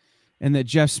announcement and that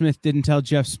Jeff Smith didn't tell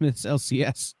Jeff Smith's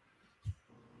LCS.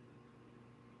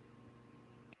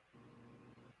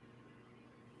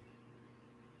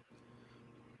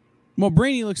 Well,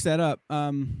 Brainy looks that up.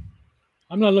 I'm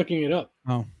not looking it up.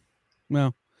 Oh,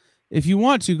 well, if you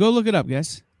want to, go look it up,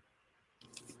 guys.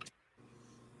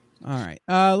 All right.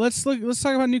 Let's talk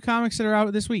about new comics that are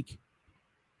out this week.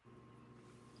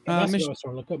 That's what I was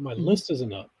trying to look up. My list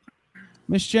isn't up.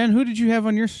 Miss Jen, who did you have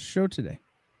on your show today?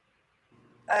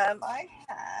 I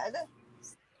had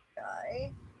this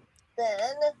guy,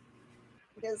 Ben,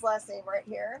 get his last name right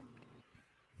here.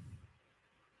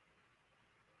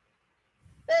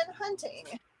 Ben Hunting.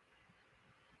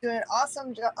 Doing an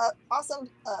awesome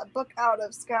book out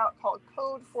of Scout called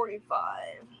Code 45.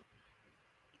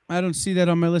 I don't see that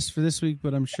on my list for this week,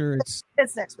 but I'm sure it's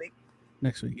next week.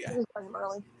 Next week, yeah.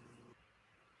 Early.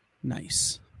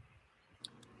 Nice.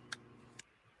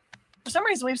 For some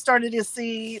reason, we've started to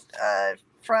see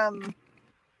from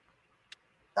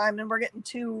Diamond, we're getting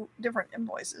 2 different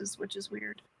invoices, which is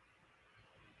weird.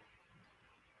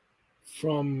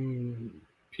 From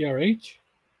PRH?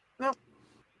 Nope.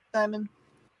 Diamond.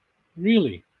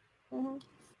 Really? Mm-hmm.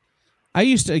 I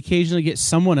used to occasionally get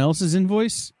someone else's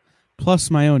invoice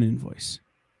plus my own invoice.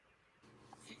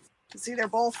 See, they're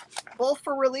both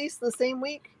for release the same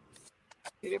week.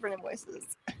 2 different invoices.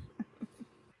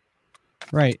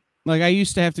 Right. Like I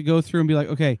used to have to go through and be like,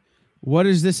 okay, what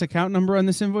is this account number on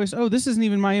this invoice? Oh, this isn't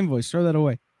even my invoice. Throw that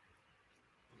away.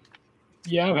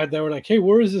 Yeah, I've had that. We're like, hey,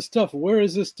 where is this stuff? Where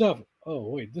is this stuff? Oh,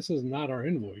 wait, this is not our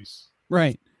invoice.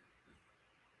 Right.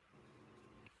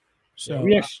 So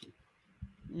yeah,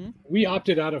 we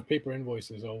opted out of paper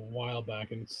invoices a while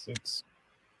back, and it's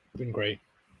been great.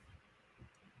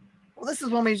 Well, this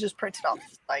is one we just printed off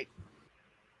the site.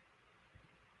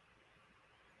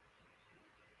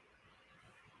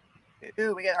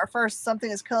 Ooh, we get our first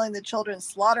Something is Killing the Children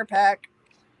slaughter pack.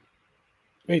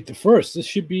 Wait, the first. This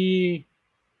should be...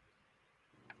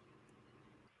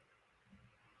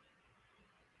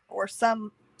 Or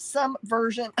some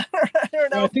version. I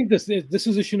don't know. I think this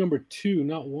is issue number 2,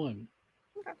 not 1.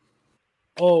 Okay.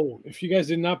 Oh, if you guys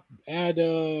did not add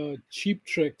Cheap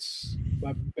Tricks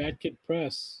by Bad Kid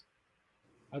Press,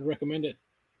 I'd recommend it.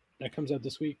 That comes out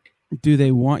this week. do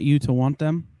they want you to want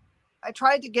them? I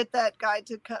tried to get that guy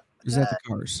to come. Is that the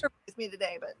cars? With me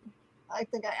today, but I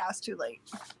think I asked too late.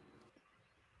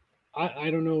 I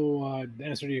don't know the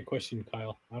answer to your question,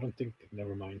 Kyle. I don't think.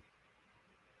 Never mind.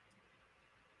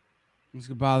 It's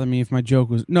gonna bother me if my joke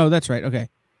was no. That's right. Okay.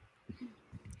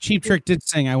 Cheap Trick did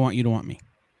sing "I Want You to Want Me."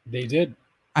 They did.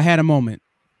 I had a moment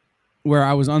where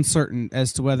I was uncertain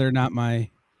as to whether or not my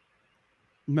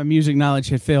music knowledge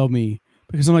had failed me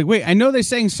because I'm like, wait, I know they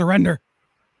sang "Surrender."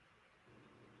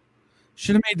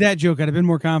 Should have made that joke. I'd have been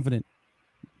more confident.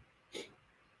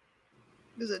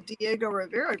 There's a Diego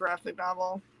Rivera graphic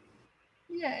novel.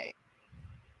 Yay.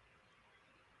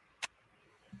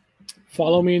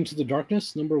 Follow Me Into the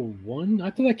Darkness, number 1.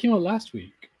 I thought that came out last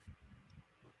week.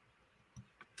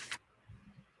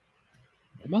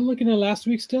 Am I looking at last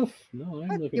week's stuff? No,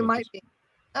 I'm looking. You might be.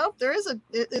 Oh, there is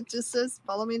it just says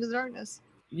Follow Me Into the Darkness.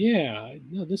 Yeah,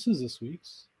 no, this is this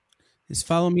week's. Is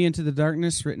 "Follow Me Into the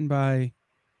Darkness" written by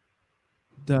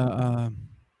the?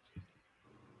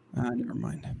 Never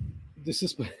mind. This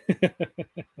is.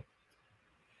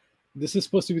 This is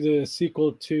supposed to be the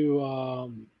sequel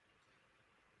to.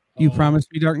 You uh,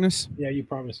 promised me darkness. Yeah, You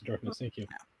Promised Darkness. Thank you.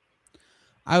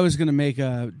 I was gonna make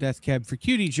a Death Cab for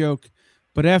Cutie joke,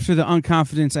 but after the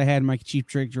unconfidence I had in my Cheap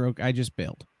Trick joke, I just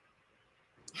bailed.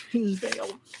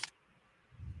 Bailed.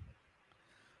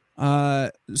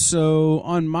 So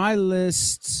on my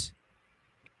list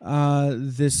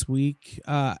this week,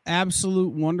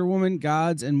 Absolute Wonder Woman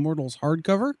Gods and Mortals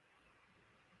hardcover.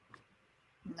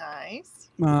 Nice.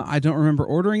 I don't remember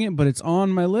ordering it, but it's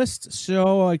on my list,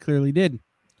 so I clearly did.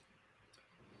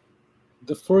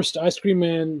 The first Ice Cream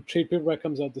Man trade paperback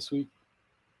comes out this week.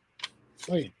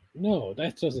 Wait, no,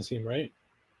 that doesn't seem right.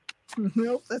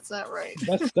 Nope, that's not right.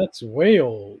 That's way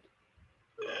old.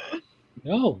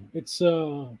 No, it's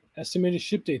estimated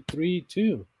ship date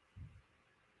 3/2.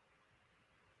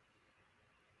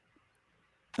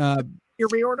 Your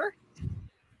reorder?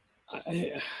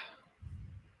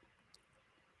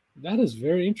 That is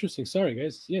very interesting. Sorry,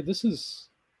 guys. Yeah, this is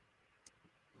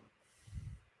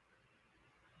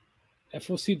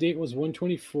FOC date was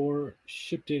 1/24.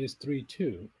 Ship date is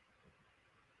 3/2.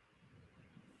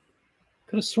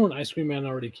 Could have sworn Ice Cream Man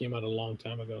already came out a long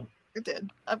time ago. It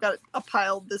did. I've got a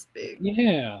pile this big.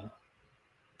 Yeah.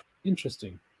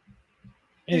 Interesting.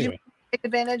 Did you Anyway, take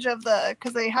advantage of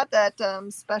because they had that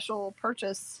special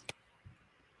purchase?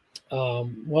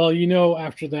 well,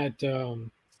 after that,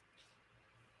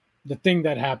 the thing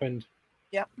that happened.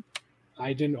 Yep.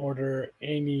 I didn't order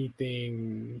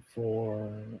anything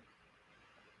from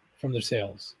their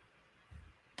sales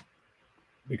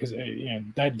because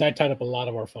that tied up a lot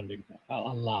of our funding, a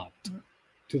lot,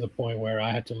 to the point where I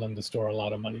had to lend the store a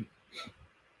lot of money.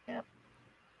 Yeah.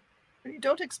 You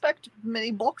don't expect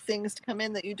many bulk things to come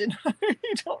in that you don't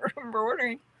remember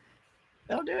ordering.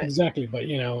 They'll do it. Exactly, but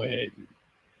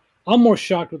I'm more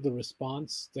shocked with the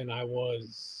response than I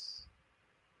was.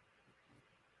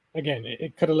 Again,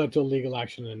 it could have led to a legal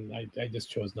action, and I just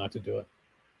chose not to do it.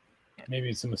 Maybe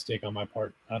it's a mistake on my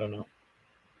part. I don't know.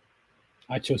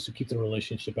 I chose to keep the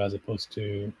relationship as opposed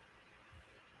to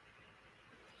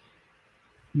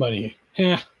money.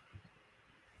 Yeah,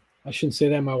 I shouldn't say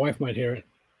that. My wife might hear it.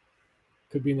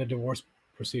 Could be in the divorce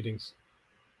proceedings.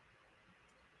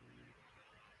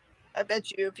 I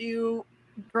bet you if you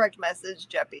direct message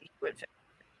Jeppy, he would fix it.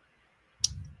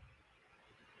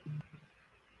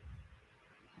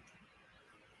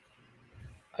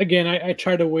 Again, I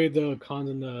try to weigh the cons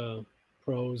and the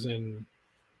pros, and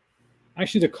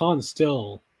actually the cons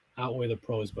still outweigh the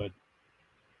pros, but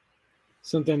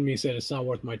something in me said it's not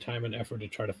worth my time and effort to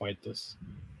try to fight this.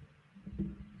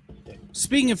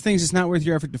 Speaking of things it's not worth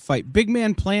your effort to fight, Big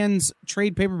Man Plans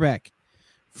trade paperback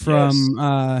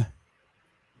from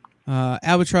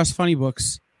Albatross Funny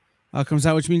Books comes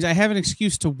out, which means I have an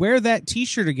excuse to wear that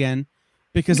T-shirt again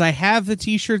because I have the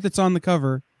T-shirt that's on the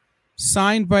cover,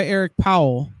 signed by Eric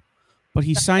Powell, but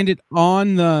he signed it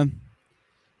on the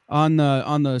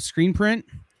screen print,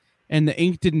 and the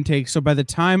ink didn't take. So by the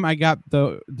time I got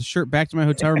the shirt back to my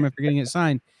hotel room after getting it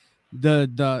signed,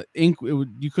 the ink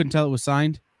you couldn't tell it was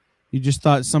signed. You just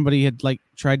thought somebody had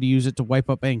tried to use it to wipe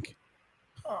up ink.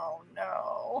 Oh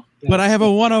no! But I have a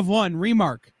 1 of 1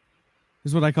 remark,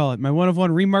 is what I call it. My 1 of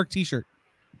 1 remark T-shirt.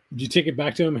 Did you take it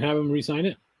back to him and have him re-sign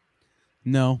it?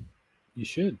 No, You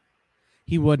should.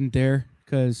 he wasn't there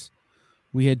because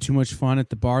we had too much fun at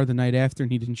the bar the night after,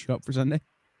 and he didn't show up for Sunday.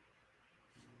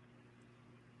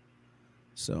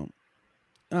 So,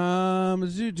 what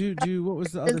was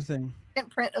the other thing?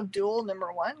 Print of Duel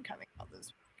 #1 coming out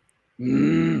this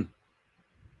week.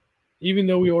 Even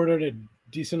though we ordered a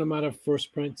decent amount of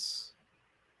first prints,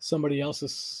 somebody else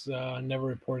has never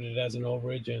reported it as an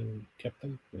overage and kept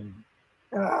them.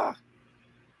 And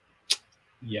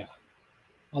yeah,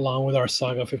 along with our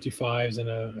Saga 55s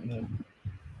and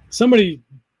somebody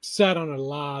sat on a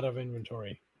lot of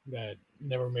inventory that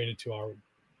never made it to our,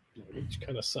 which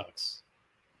kind of sucks.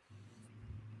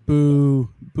 Boo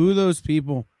those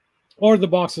people. Or the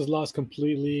box is lost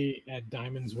completely at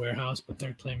Diamond's warehouse, but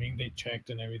they're claiming they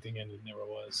checked and everything, and it never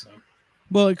was. So.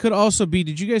 Well, it could also be.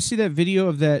 Did you guys see that video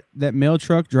of that mail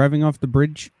truck driving off the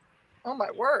bridge? Oh my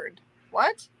word!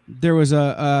 What? There was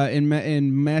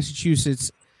in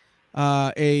Massachusetts,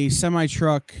 a semi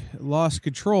truck lost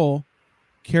control,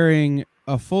 carrying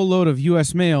a full load of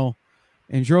U.S. mail,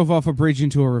 and drove off a bridge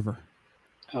into a river.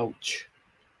 Ouch.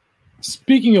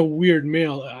 Speaking of weird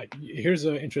mail, here's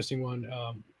an interesting one.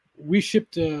 We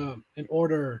shipped an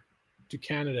order to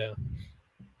Canada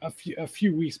a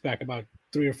few weeks back, about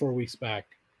 3 or 4 weeks back,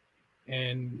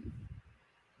 and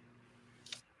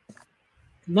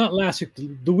not last week,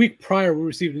 the week prior, we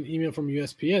received an email from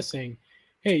USPS saying,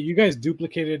 "Hey, you guys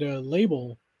duplicated a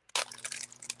label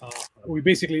we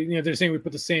basically, they're saying we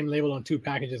put the same label on 2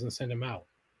 packages and send them out.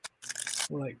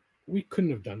 We're like, we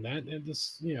couldn't have done that. And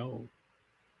this,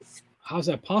 how's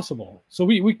that possible? So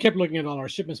we kept looking at all our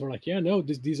shipments. We're like, yeah, no,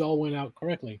 these all went out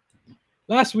correctly.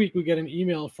 Last week we get an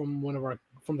email from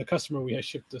from the customer we had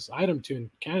shipped this item to in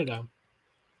Canada,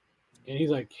 and he's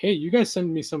like, hey, you guys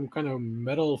send me some kind of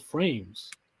metal frames.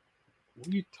 What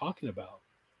are you talking about?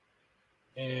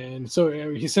 And so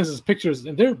he sends us pictures,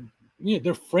 and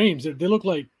they're frames. They look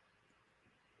like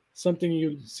something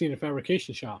you'd see in a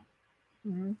fabrication shop.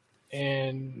 Mhm.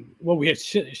 And what we had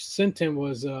sent him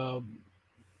was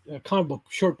comic book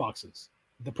short boxes,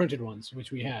 the printed ones,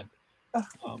 which we had.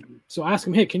 So I asked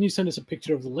him, hey, can you send us a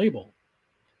picture of the label?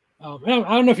 I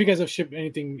don't know if you guys have shipped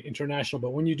anything international,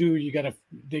 but when you do,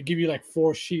 they give you like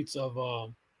 4 sheets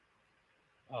of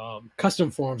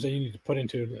custom forms that you need to put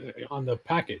on the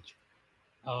package.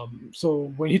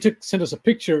 So when he sent us a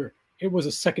picture, it was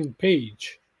a second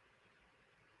page.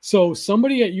 So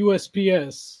somebody at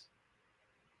USPS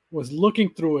was looking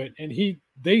through it, and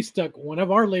they stuck one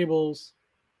of our labels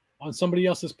on somebody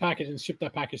else's package and shipped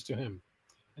that package to him.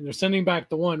 And they're sending back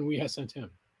the one we had sent him.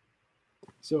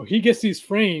 So he gets these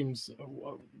frames,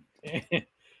 and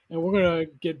we're going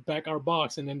to get back our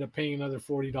box and end up paying another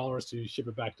 $40 to ship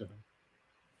it back to him.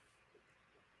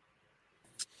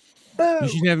 Boom. You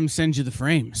should have him send you the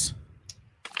frames.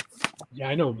 Yeah,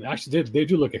 I know. Actually, they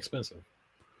do look expensive.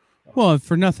 Well, if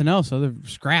for nothing else, other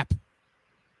scrap.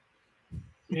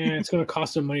 Yeah, it's going to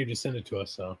cost them money to send it to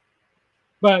us. So,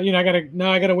 but I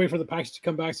gotta wait for the package to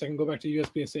come back so I can go back to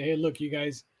USB and say, hey, look, you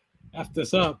guys effed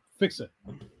this up, fix it.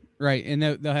 Right, and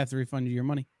they'll have to refund you your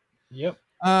money. Yep.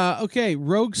 Okay,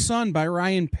 Rogue Sun by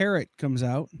Ryan Parrott comes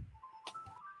out.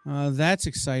 That's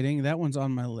exciting. That one's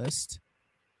on my list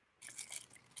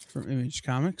from Image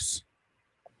Comics.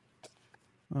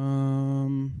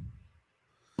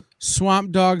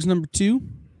 Swamp Dogs #2.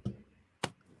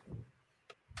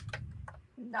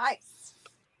 Nice.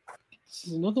 This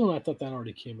is another one I thought that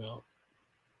already came out.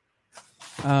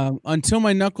 Until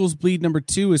My Knuckles Bleed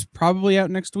 #2 is probably out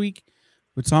next week.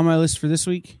 It's on my list for this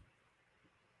week.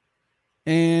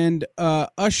 And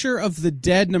Usher of the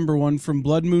Dead #1 from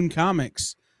Blood Moon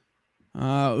Comics,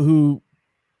 who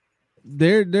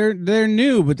they're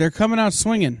new, but they're coming out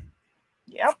swinging.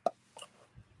 Yep.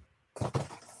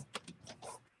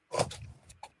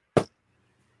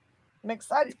 I'm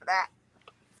excited for that.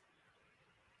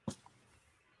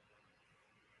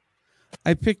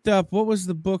 I picked up, what was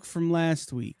the book from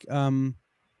last week?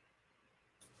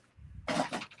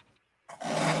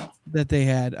 That they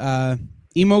had.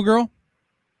 Emo Girl?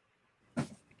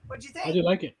 What'd you How think? do you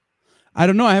like it? I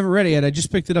don't know. I haven't read it yet. I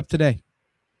just picked it up today.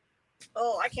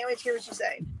 Oh, I can't wait to hear what you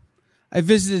say. I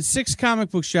visited 6 comic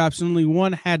book shops and only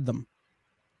one had them.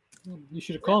 You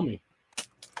should have called me.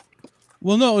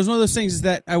 Well, no, it was one of those things is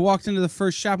that I walked into the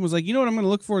first shop and was like, you know what I'm going to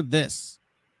look for? This.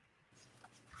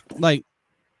 Like,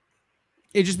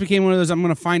 it just became one of those I'm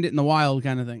going to find it in the wild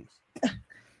kind of things.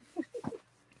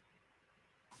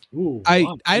 Ooh, I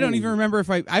wow. don't even remember if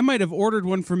I might have ordered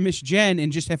one from Miss Jen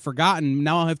and just have forgotten.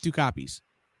 Now I'll have 2 copies.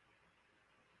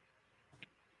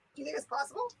 Do you think it's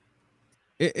possible?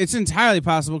 It's entirely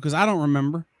possible because I don't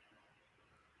remember.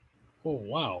 Oh,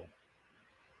 wow.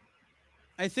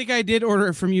 I think I did order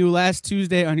it from you last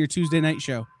Tuesday on your Tuesday night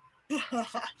show.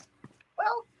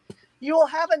 Well, you will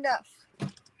have enough.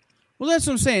 Well, that's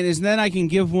what I'm saying, is then I can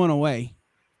give one away.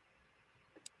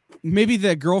 Maybe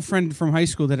the girlfriend from high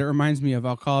school that it reminds me of,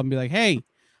 I'll call and be like, hey,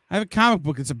 I have a comic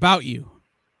book. It's about you.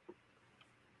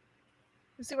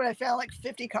 You see what I found like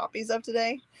 50 copies of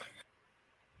today?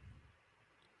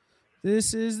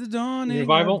 This is the dawning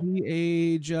Revival? of the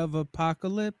age of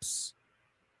apocalypse.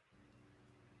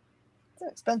 It's an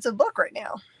expensive book right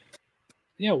now.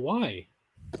 Yeah, why?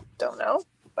 Don't know,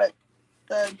 but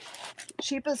the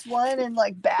cheapest one in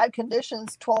like bad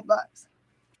conditions, $12.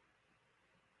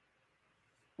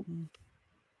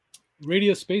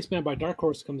 Radio Spaceman by Dark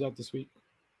Horse comes out this week.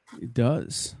 It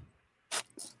does.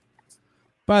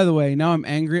 By the way, now I'm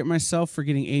angry at myself for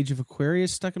getting Age of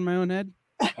Aquarius stuck in my own head.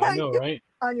 I know, right?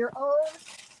 On your own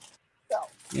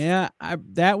self. Yeah,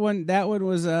 that one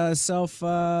was self.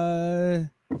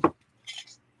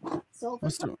 Self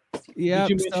What's the, yeah, Did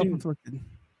you mention- self-inflicted.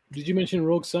 Did you mention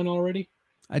Rogue Sun already?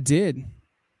 I did.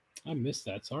 I missed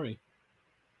that. Sorry.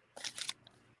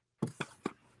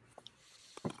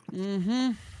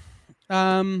 Mm-hmm.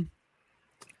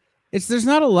 There's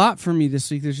not a lot for me this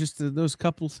week. There's just those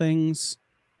couple things.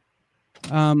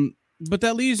 But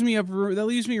that leaves me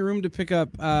room to pick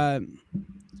up some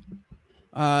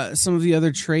of the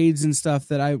other trades and stuff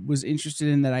that I was interested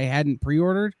in that I hadn't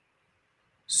pre-ordered.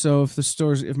 So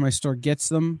if my store gets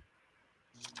them,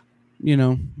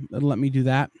 it'll let me do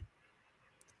that.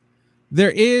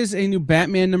 There is a new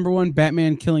Batman #1,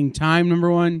 Batman Killing Time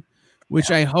 #1, which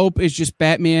I hope is just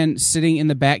Batman sitting in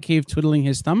the Batcave twiddling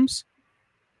his thumbs.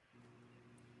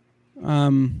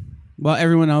 While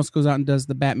everyone else goes out and does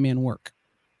the Batman work.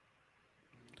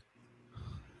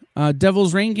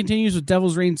 Devil's Reign continues with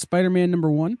Devil's Reign Spider-Man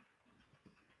 #1.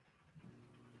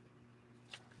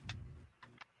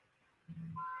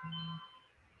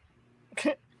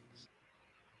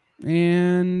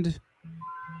 And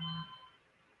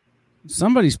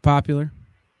somebody's popular.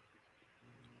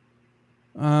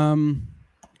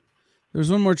 There's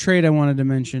one more trade I wanted to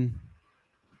mention,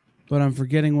 but I'm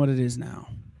forgetting what it is now.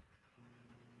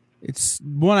 It's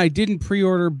one I didn't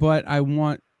pre-order, but I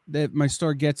want that my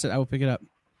store gets it. I will pick it up.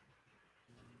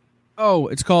 Oh,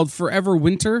 it's called Forever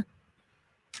Winter.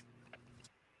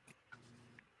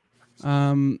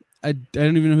 I don't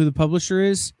even know who the publisher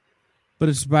is, but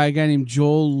it's by a guy named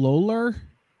Joel Lohler.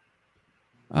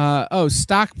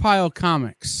 Stockpile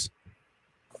Comics.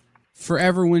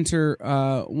 Forever Winter.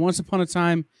 Once upon a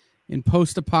time in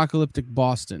post-apocalyptic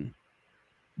Boston.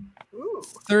 Ooh.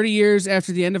 30 years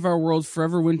after the end of our world,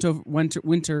 Forever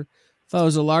Winter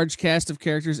follows a large cast of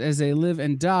characters as they live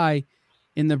and die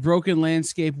in the broken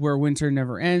landscape where winter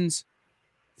never ends.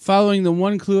 Following the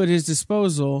one clue at his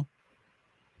disposal,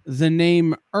 the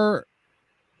name Elric,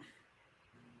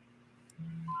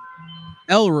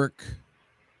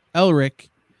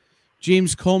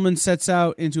 James Coleman sets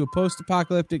out into a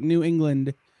post-apocalyptic New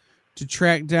England to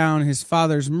track down his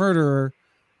father's murderer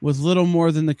with little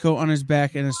more than the coat on his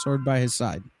back and a sword by his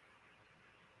side.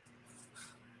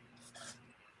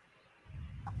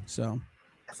 So,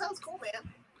 That sounds cool,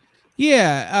 man.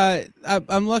 yeah,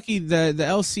 I'm lucky. The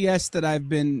LCS that I've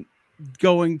been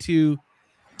going to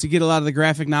get a lot of the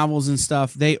graphic novels and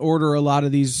stuff, they order a lot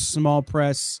of these small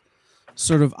press,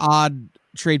 sort of odd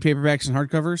trade paperbacks and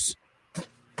hardcovers.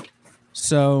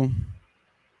 So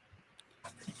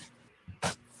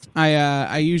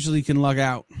I usually can lug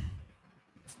out. I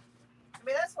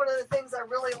mean, that's one of the things I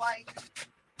really like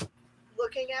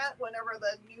looking at whenever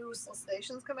the new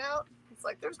solicitations come out. It's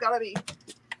like there's got to be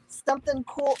something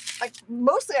cool. Like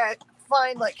mostly I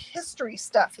find like history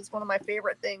stuff is one of my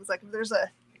favorite things. Like if there's a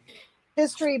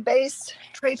history-based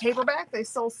trade paperback, they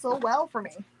sell so well for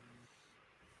me.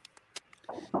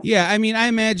 Yeah, I mean, I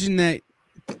imagine that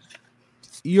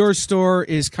your store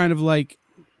is kind of like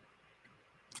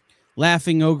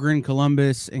Laughing Ogre in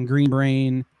Columbus and Green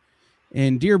Brain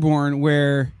and Dearborn,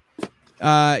 where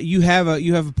you have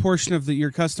a portion of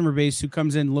your customer base who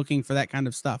comes in looking for that kind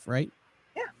of stuff, right?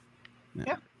 Yeah.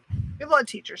 We have a lot of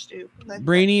teachers too.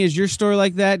 Brainy, is your store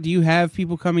like that? Do you have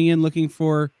people coming in looking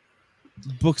for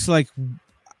books like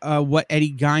What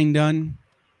Eddie Gein Done?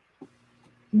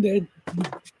 Not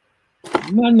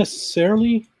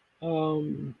necessarily. But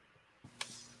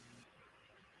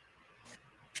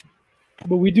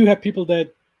we do have people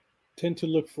that tend to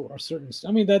look for a certain.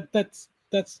 I mean, that's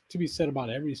to be said about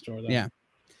every store, though. Yeah.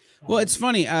 Well, it's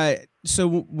funny. So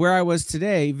where I was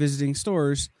today visiting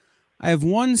stores, I have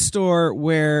one store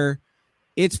where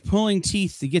it's pulling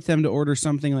teeth to get them to order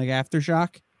something like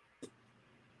Aftershock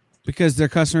because their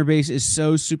customer base is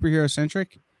so superhero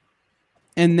centric.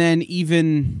 And then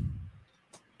even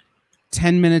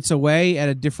 10 minutes away at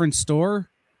a different store,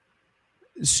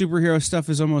 superhero stuff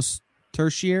is almost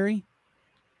tertiary.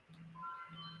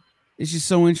 It's just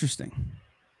so interesting.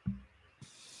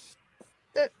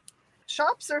 The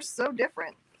shops are so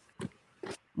different.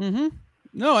 Mm-hmm.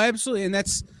 No, absolutely. And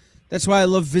that's why I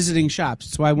love visiting shops.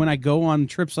 It's why when I go on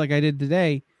trips like I did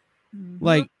today,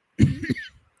 like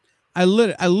I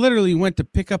literally went to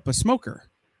pick up a smoker.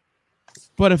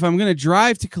 But if I'm going to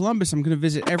drive to Columbus, I'm going to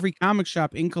visit every comic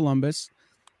shop in Columbus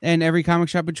and every comic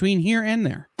shop between here and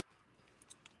there.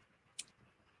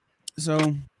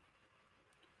 So,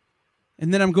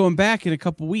 and then I'm going back in a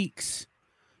couple weeks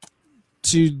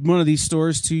to one of these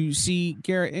stores to see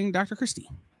Garrett and Dr. Christie.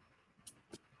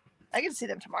 I can see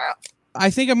them tomorrow. I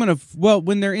think I'm going to,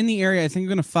 when they're in the area, I think I'm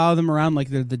going to follow them around like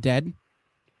they're the dead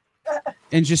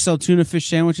and just sell tuna fish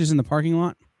sandwiches in the parking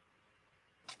lot.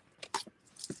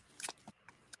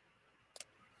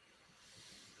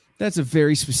 That's a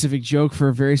very specific joke for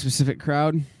a very specific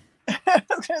crowd. I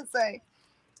was going to say,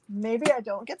 maybe I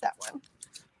don't get that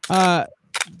one.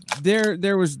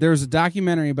 There was a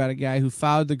documentary about a guy who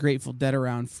followed the Grateful Dead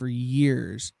around for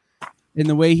years. And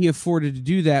the way he afforded to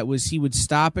do that was he would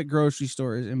stop at grocery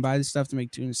stores and buy the stuff to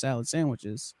make tuna salad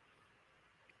sandwiches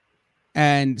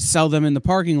and sell them in the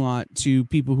parking lot to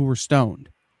people who were stoned.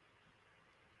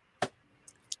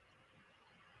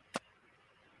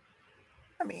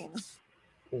 I mean,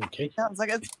 okay. sounds like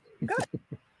it's good.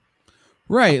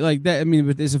 Right, like that. I mean,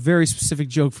 but it's a very specific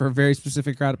joke for a very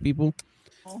specific crowd of people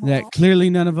Uh-huh. that clearly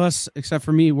none of us, except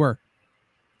for me, were.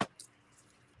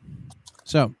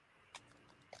 So,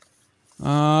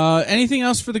 anything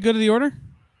else for the good of the order?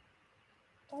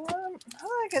 All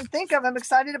I can think of. I'm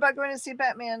excited about going to see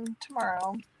Batman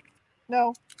tomorrow.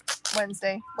 No,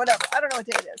 Wednesday. Whatever. I don't know what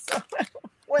day it is. So.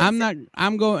 Wednesday.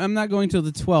 I'm not going till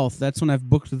the 12th. That's when I've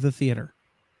booked the theater.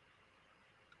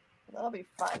 That'll be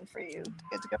fun for you to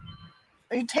get to go.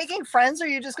 Are you taking friends, or are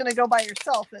you just going to go by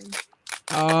yourself and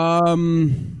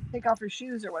take off your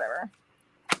shoes or whatever?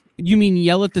 You mean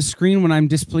yell at the screen when I'm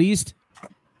displeased?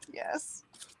 Yes.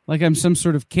 Like I'm some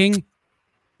sort of king?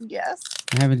 Yes.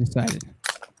 I haven't decided.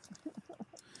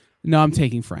 No, I'm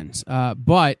taking friends.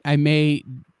 But I may,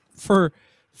 for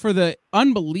the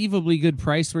unbelievably good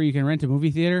price where you can rent a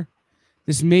movie theater,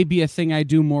 this may be a thing I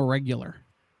do more regular.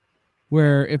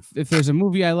 Where if there's a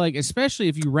movie I like, especially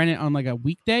if you rent it on like a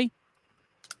weekday,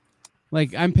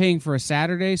 like I'm paying for a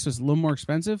Saturday, so it's a little more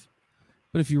expensive.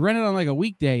 But if you rent it on like a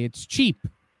weekday, it's cheap.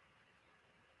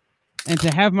 And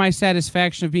to have my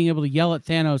satisfaction of being able to yell at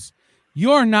Thanos,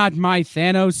 "You're not my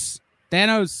Thanos,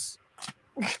 Thanos,"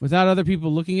 without other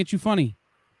people looking at you funny,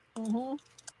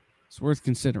 it's worth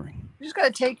considering. You just got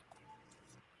to take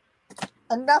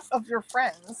enough of your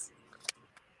friends,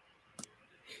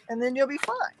 and then you'll be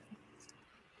fine.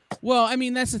 Well, I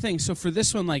mean, that's the thing. So for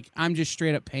this one, like, I'm just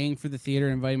straight up paying for the theater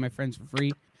and inviting my friends for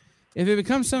free. If it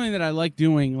becomes something that I like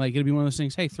doing, like, it'll be one of those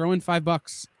things, hey, throw in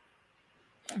 $5,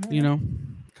 you know,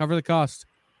 cover the cost.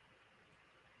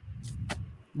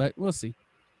 But we'll see.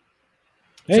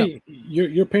 Hey, so,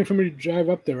 you're paying for me to drive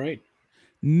up there, right?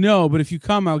 No, but if you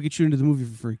come, I'll get you into the movie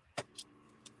for free.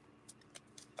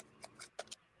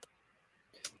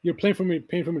 You're paying for me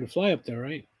to fly up there,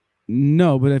 right?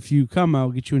 No, but if you come,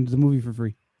 I'll get you into the movie for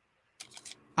free.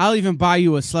 I'll even buy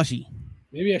you a slushie.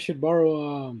 Maybe I should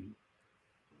borrow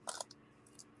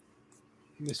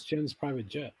Miss Jen's private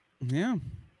jet. Yeah.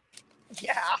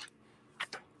 Yeah.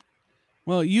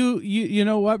 Well, you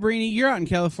know what, Brainy? You're out in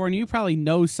California. You probably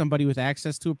know somebody with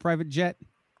access to a private jet.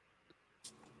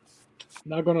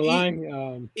 Not gonna lie.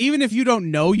 Even if you don't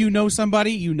know, you know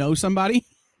somebody.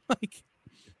 Like,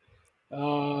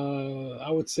 I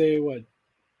would say what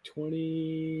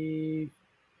 20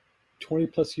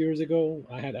 plus years ago,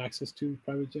 I had access to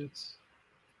private jets.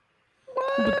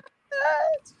 What?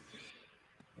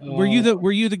 Were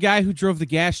you the guy who drove the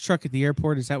gas truck at the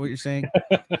airport? Is that what you're saying?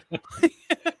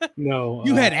 No.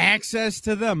 You had access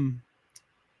to them.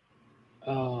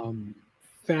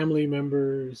 Family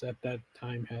members at that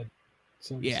time had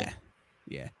some. Yeah.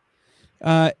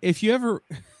 If you ever,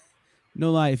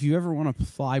 no lie, if you ever want to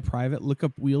fly private, look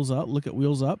at Wheels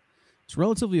Up. It's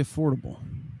relatively affordable.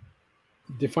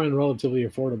 Define relatively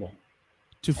affordable.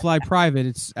 To fly private,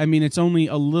 it's only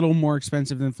a little more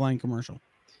expensive than flying commercial.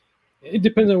 It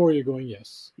depends on where you're going,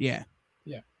 yes. Yeah.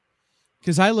 Yeah.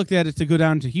 Because I looked at it to go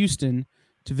down to Houston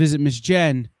to visit Miss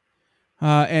Jen,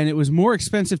 and it was more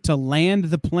expensive to land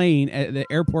the plane at the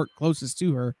airport closest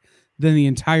to her than the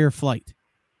entire flight.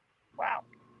 Wow.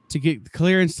 To get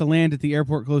clearance to land at the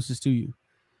airport closest to you.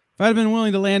 If I'd have been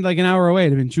willing to land like an hour away,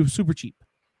 it'd have been super cheap.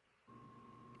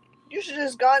 You should have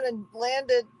just gone and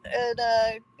landed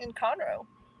in Conroe.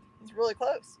 It's really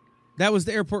close. That was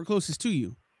the airport closest to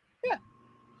you. Yeah.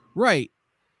 Right.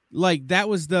 Like that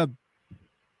was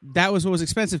what was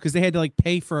expensive because they had to like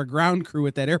pay for a ground crew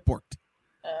at that airport.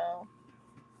 Oh.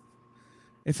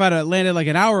 If I'd have landed like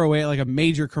an hour away at like a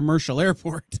major commercial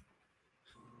airport, it'd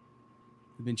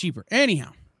have been cheaper.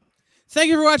 Anyhow, thank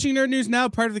you for watching Nerd News Now,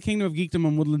 part of the Kingdom of Geekdom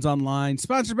on Woodlands Online,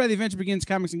 sponsored by the Adventure Begins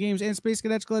Comics and Games and Space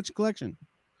Cadets Collection.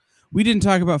 We didn't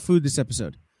talk about food this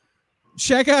episode.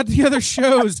 Check out the other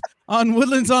shows on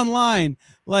Woodlands Online,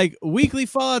 like Weekly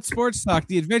Fallout Sports Talk,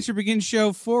 The Adventure Begins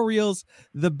Show, Four Reels,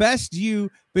 The Best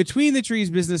You, Between the Trees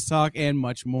Business Talk, and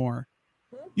much more.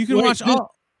 You can watch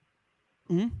all...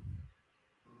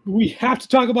 We have to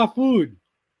talk about food.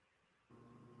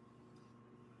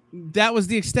 That was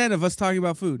the extent of us talking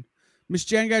about food. Miss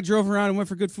Jen got drove around and went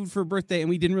for good food for her birthday, and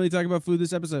we didn't really talk about food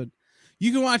this episode.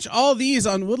 You can watch all these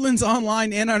on Woodlands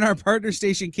Online and on our partner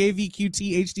station,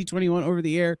 KVQT HD21, over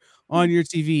the air on your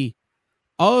TV.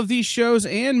 All of these shows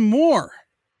and more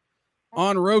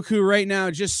on Roku right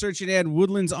now. Just search and add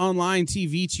Woodlands Online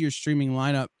TV to your streaming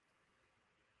lineup.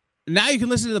 Now you can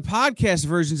listen to the podcast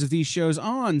versions of these shows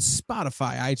on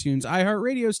Spotify, iTunes,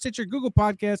 iHeartRadio, Stitcher, Google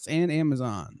Podcasts, and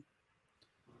Amazon.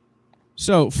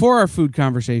 So for our food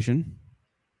conversation,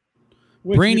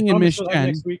 Brainy and Miss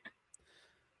Jen,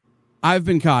 I've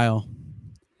been Kyle,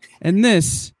 and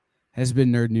this has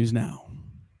been Nerd News Now.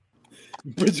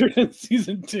 Bridgerton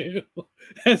Season 2.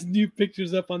 has new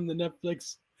pictures up on the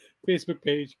Netflix Facebook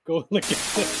page. Go look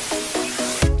at it.